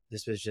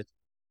this was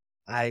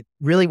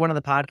one of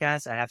the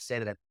podcasts I have to say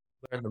that I've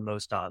learned the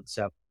most on.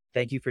 So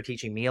thank you for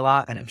teaching me a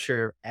lot. And I'm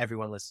sure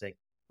everyone listening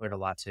learned a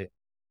lot too.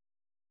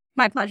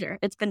 My pleasure.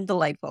 It's been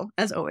delightful,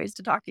 as always,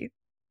 to talk to you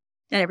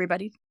and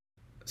everybody.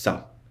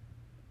 So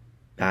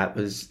that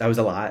was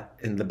a lot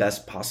in the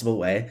best possible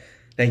way.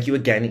 Thank you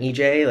again,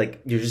 EJ.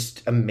 You're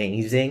just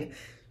amazing.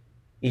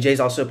 EJ is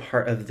also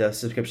part of the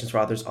Subscriptions for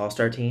Authors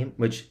All-Star team,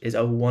 which is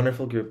a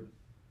wonderful group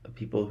of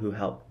people who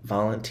help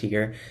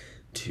volunteer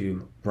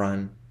to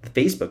run the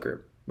Facebook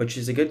group, which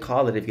is a good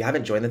call that if you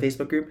haven't joined the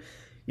Facebook group,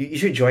 you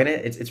should join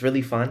it. It's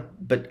really fun,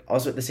 but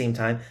also at the same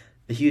time,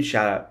 a huge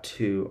shout out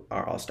to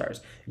our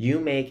All-Stars. You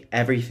make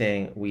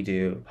everything we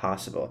do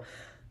possible.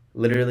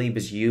 Literally, it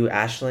was you,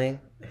 Aisling,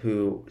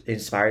 who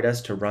inspired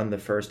us to run the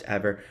first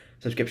ever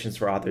Subscriptions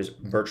for Authors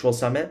virtual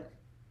summit,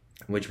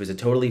 which was a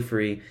totally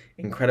free,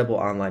 incredible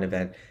online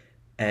event.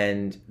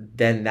 And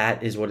then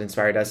that is what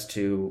inspired us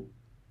to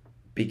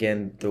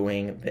begin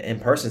doing the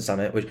in-person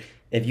summit, which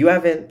if you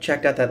haven't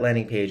checked out that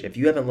landing page, if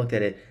you haven't looked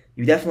at it,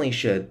 you definitely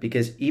should,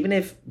 because even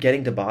if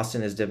getting to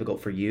Boston is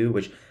difficult for you,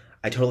 which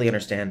I totally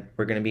understand,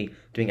 we're going to be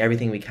doing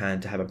everything we can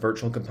to have a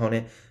virtual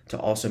component to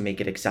also make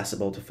it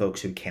accessible to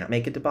folks who can't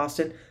make it to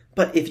Boston.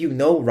 But if you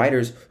know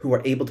writers who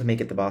are able to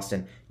make it to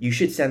Boston, you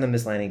should send them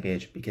this landing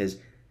page, because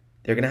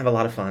they're going to have a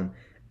lot of fun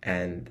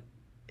and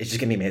it's just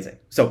going to be amazing.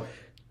 So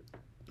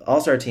the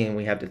All-Star team,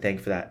 we have to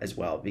thank for that as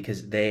well,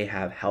 because they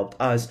have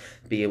helped us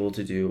be able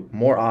to do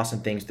more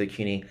awesome things. The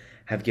CUNY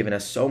have given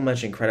us so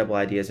much incredible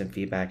ideas and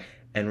feedback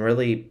and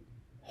really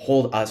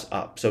hold us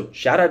up. So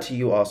shout out to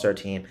you, All-Star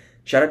team.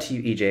 Shout out to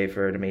you, EJ,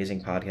 for an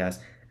amazing podcast.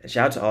 And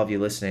shout out to all of you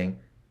listening,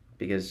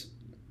 because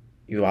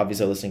you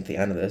obviously are listening to the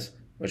end of this,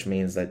 which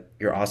means that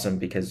you're awesome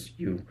because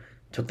you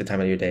took the time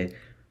out of your day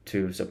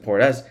to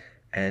support us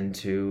and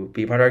to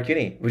be part of our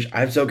CUNY, which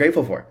I'm so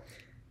grateful for.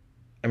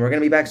 And we're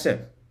going to be back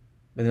soon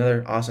with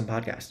another awesome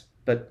podcast.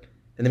 But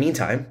in the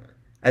meantime,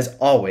 as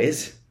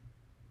always,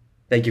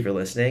 thank you for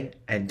listening.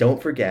 And don't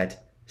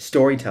forget,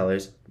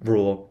 storytellers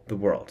rule the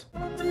world.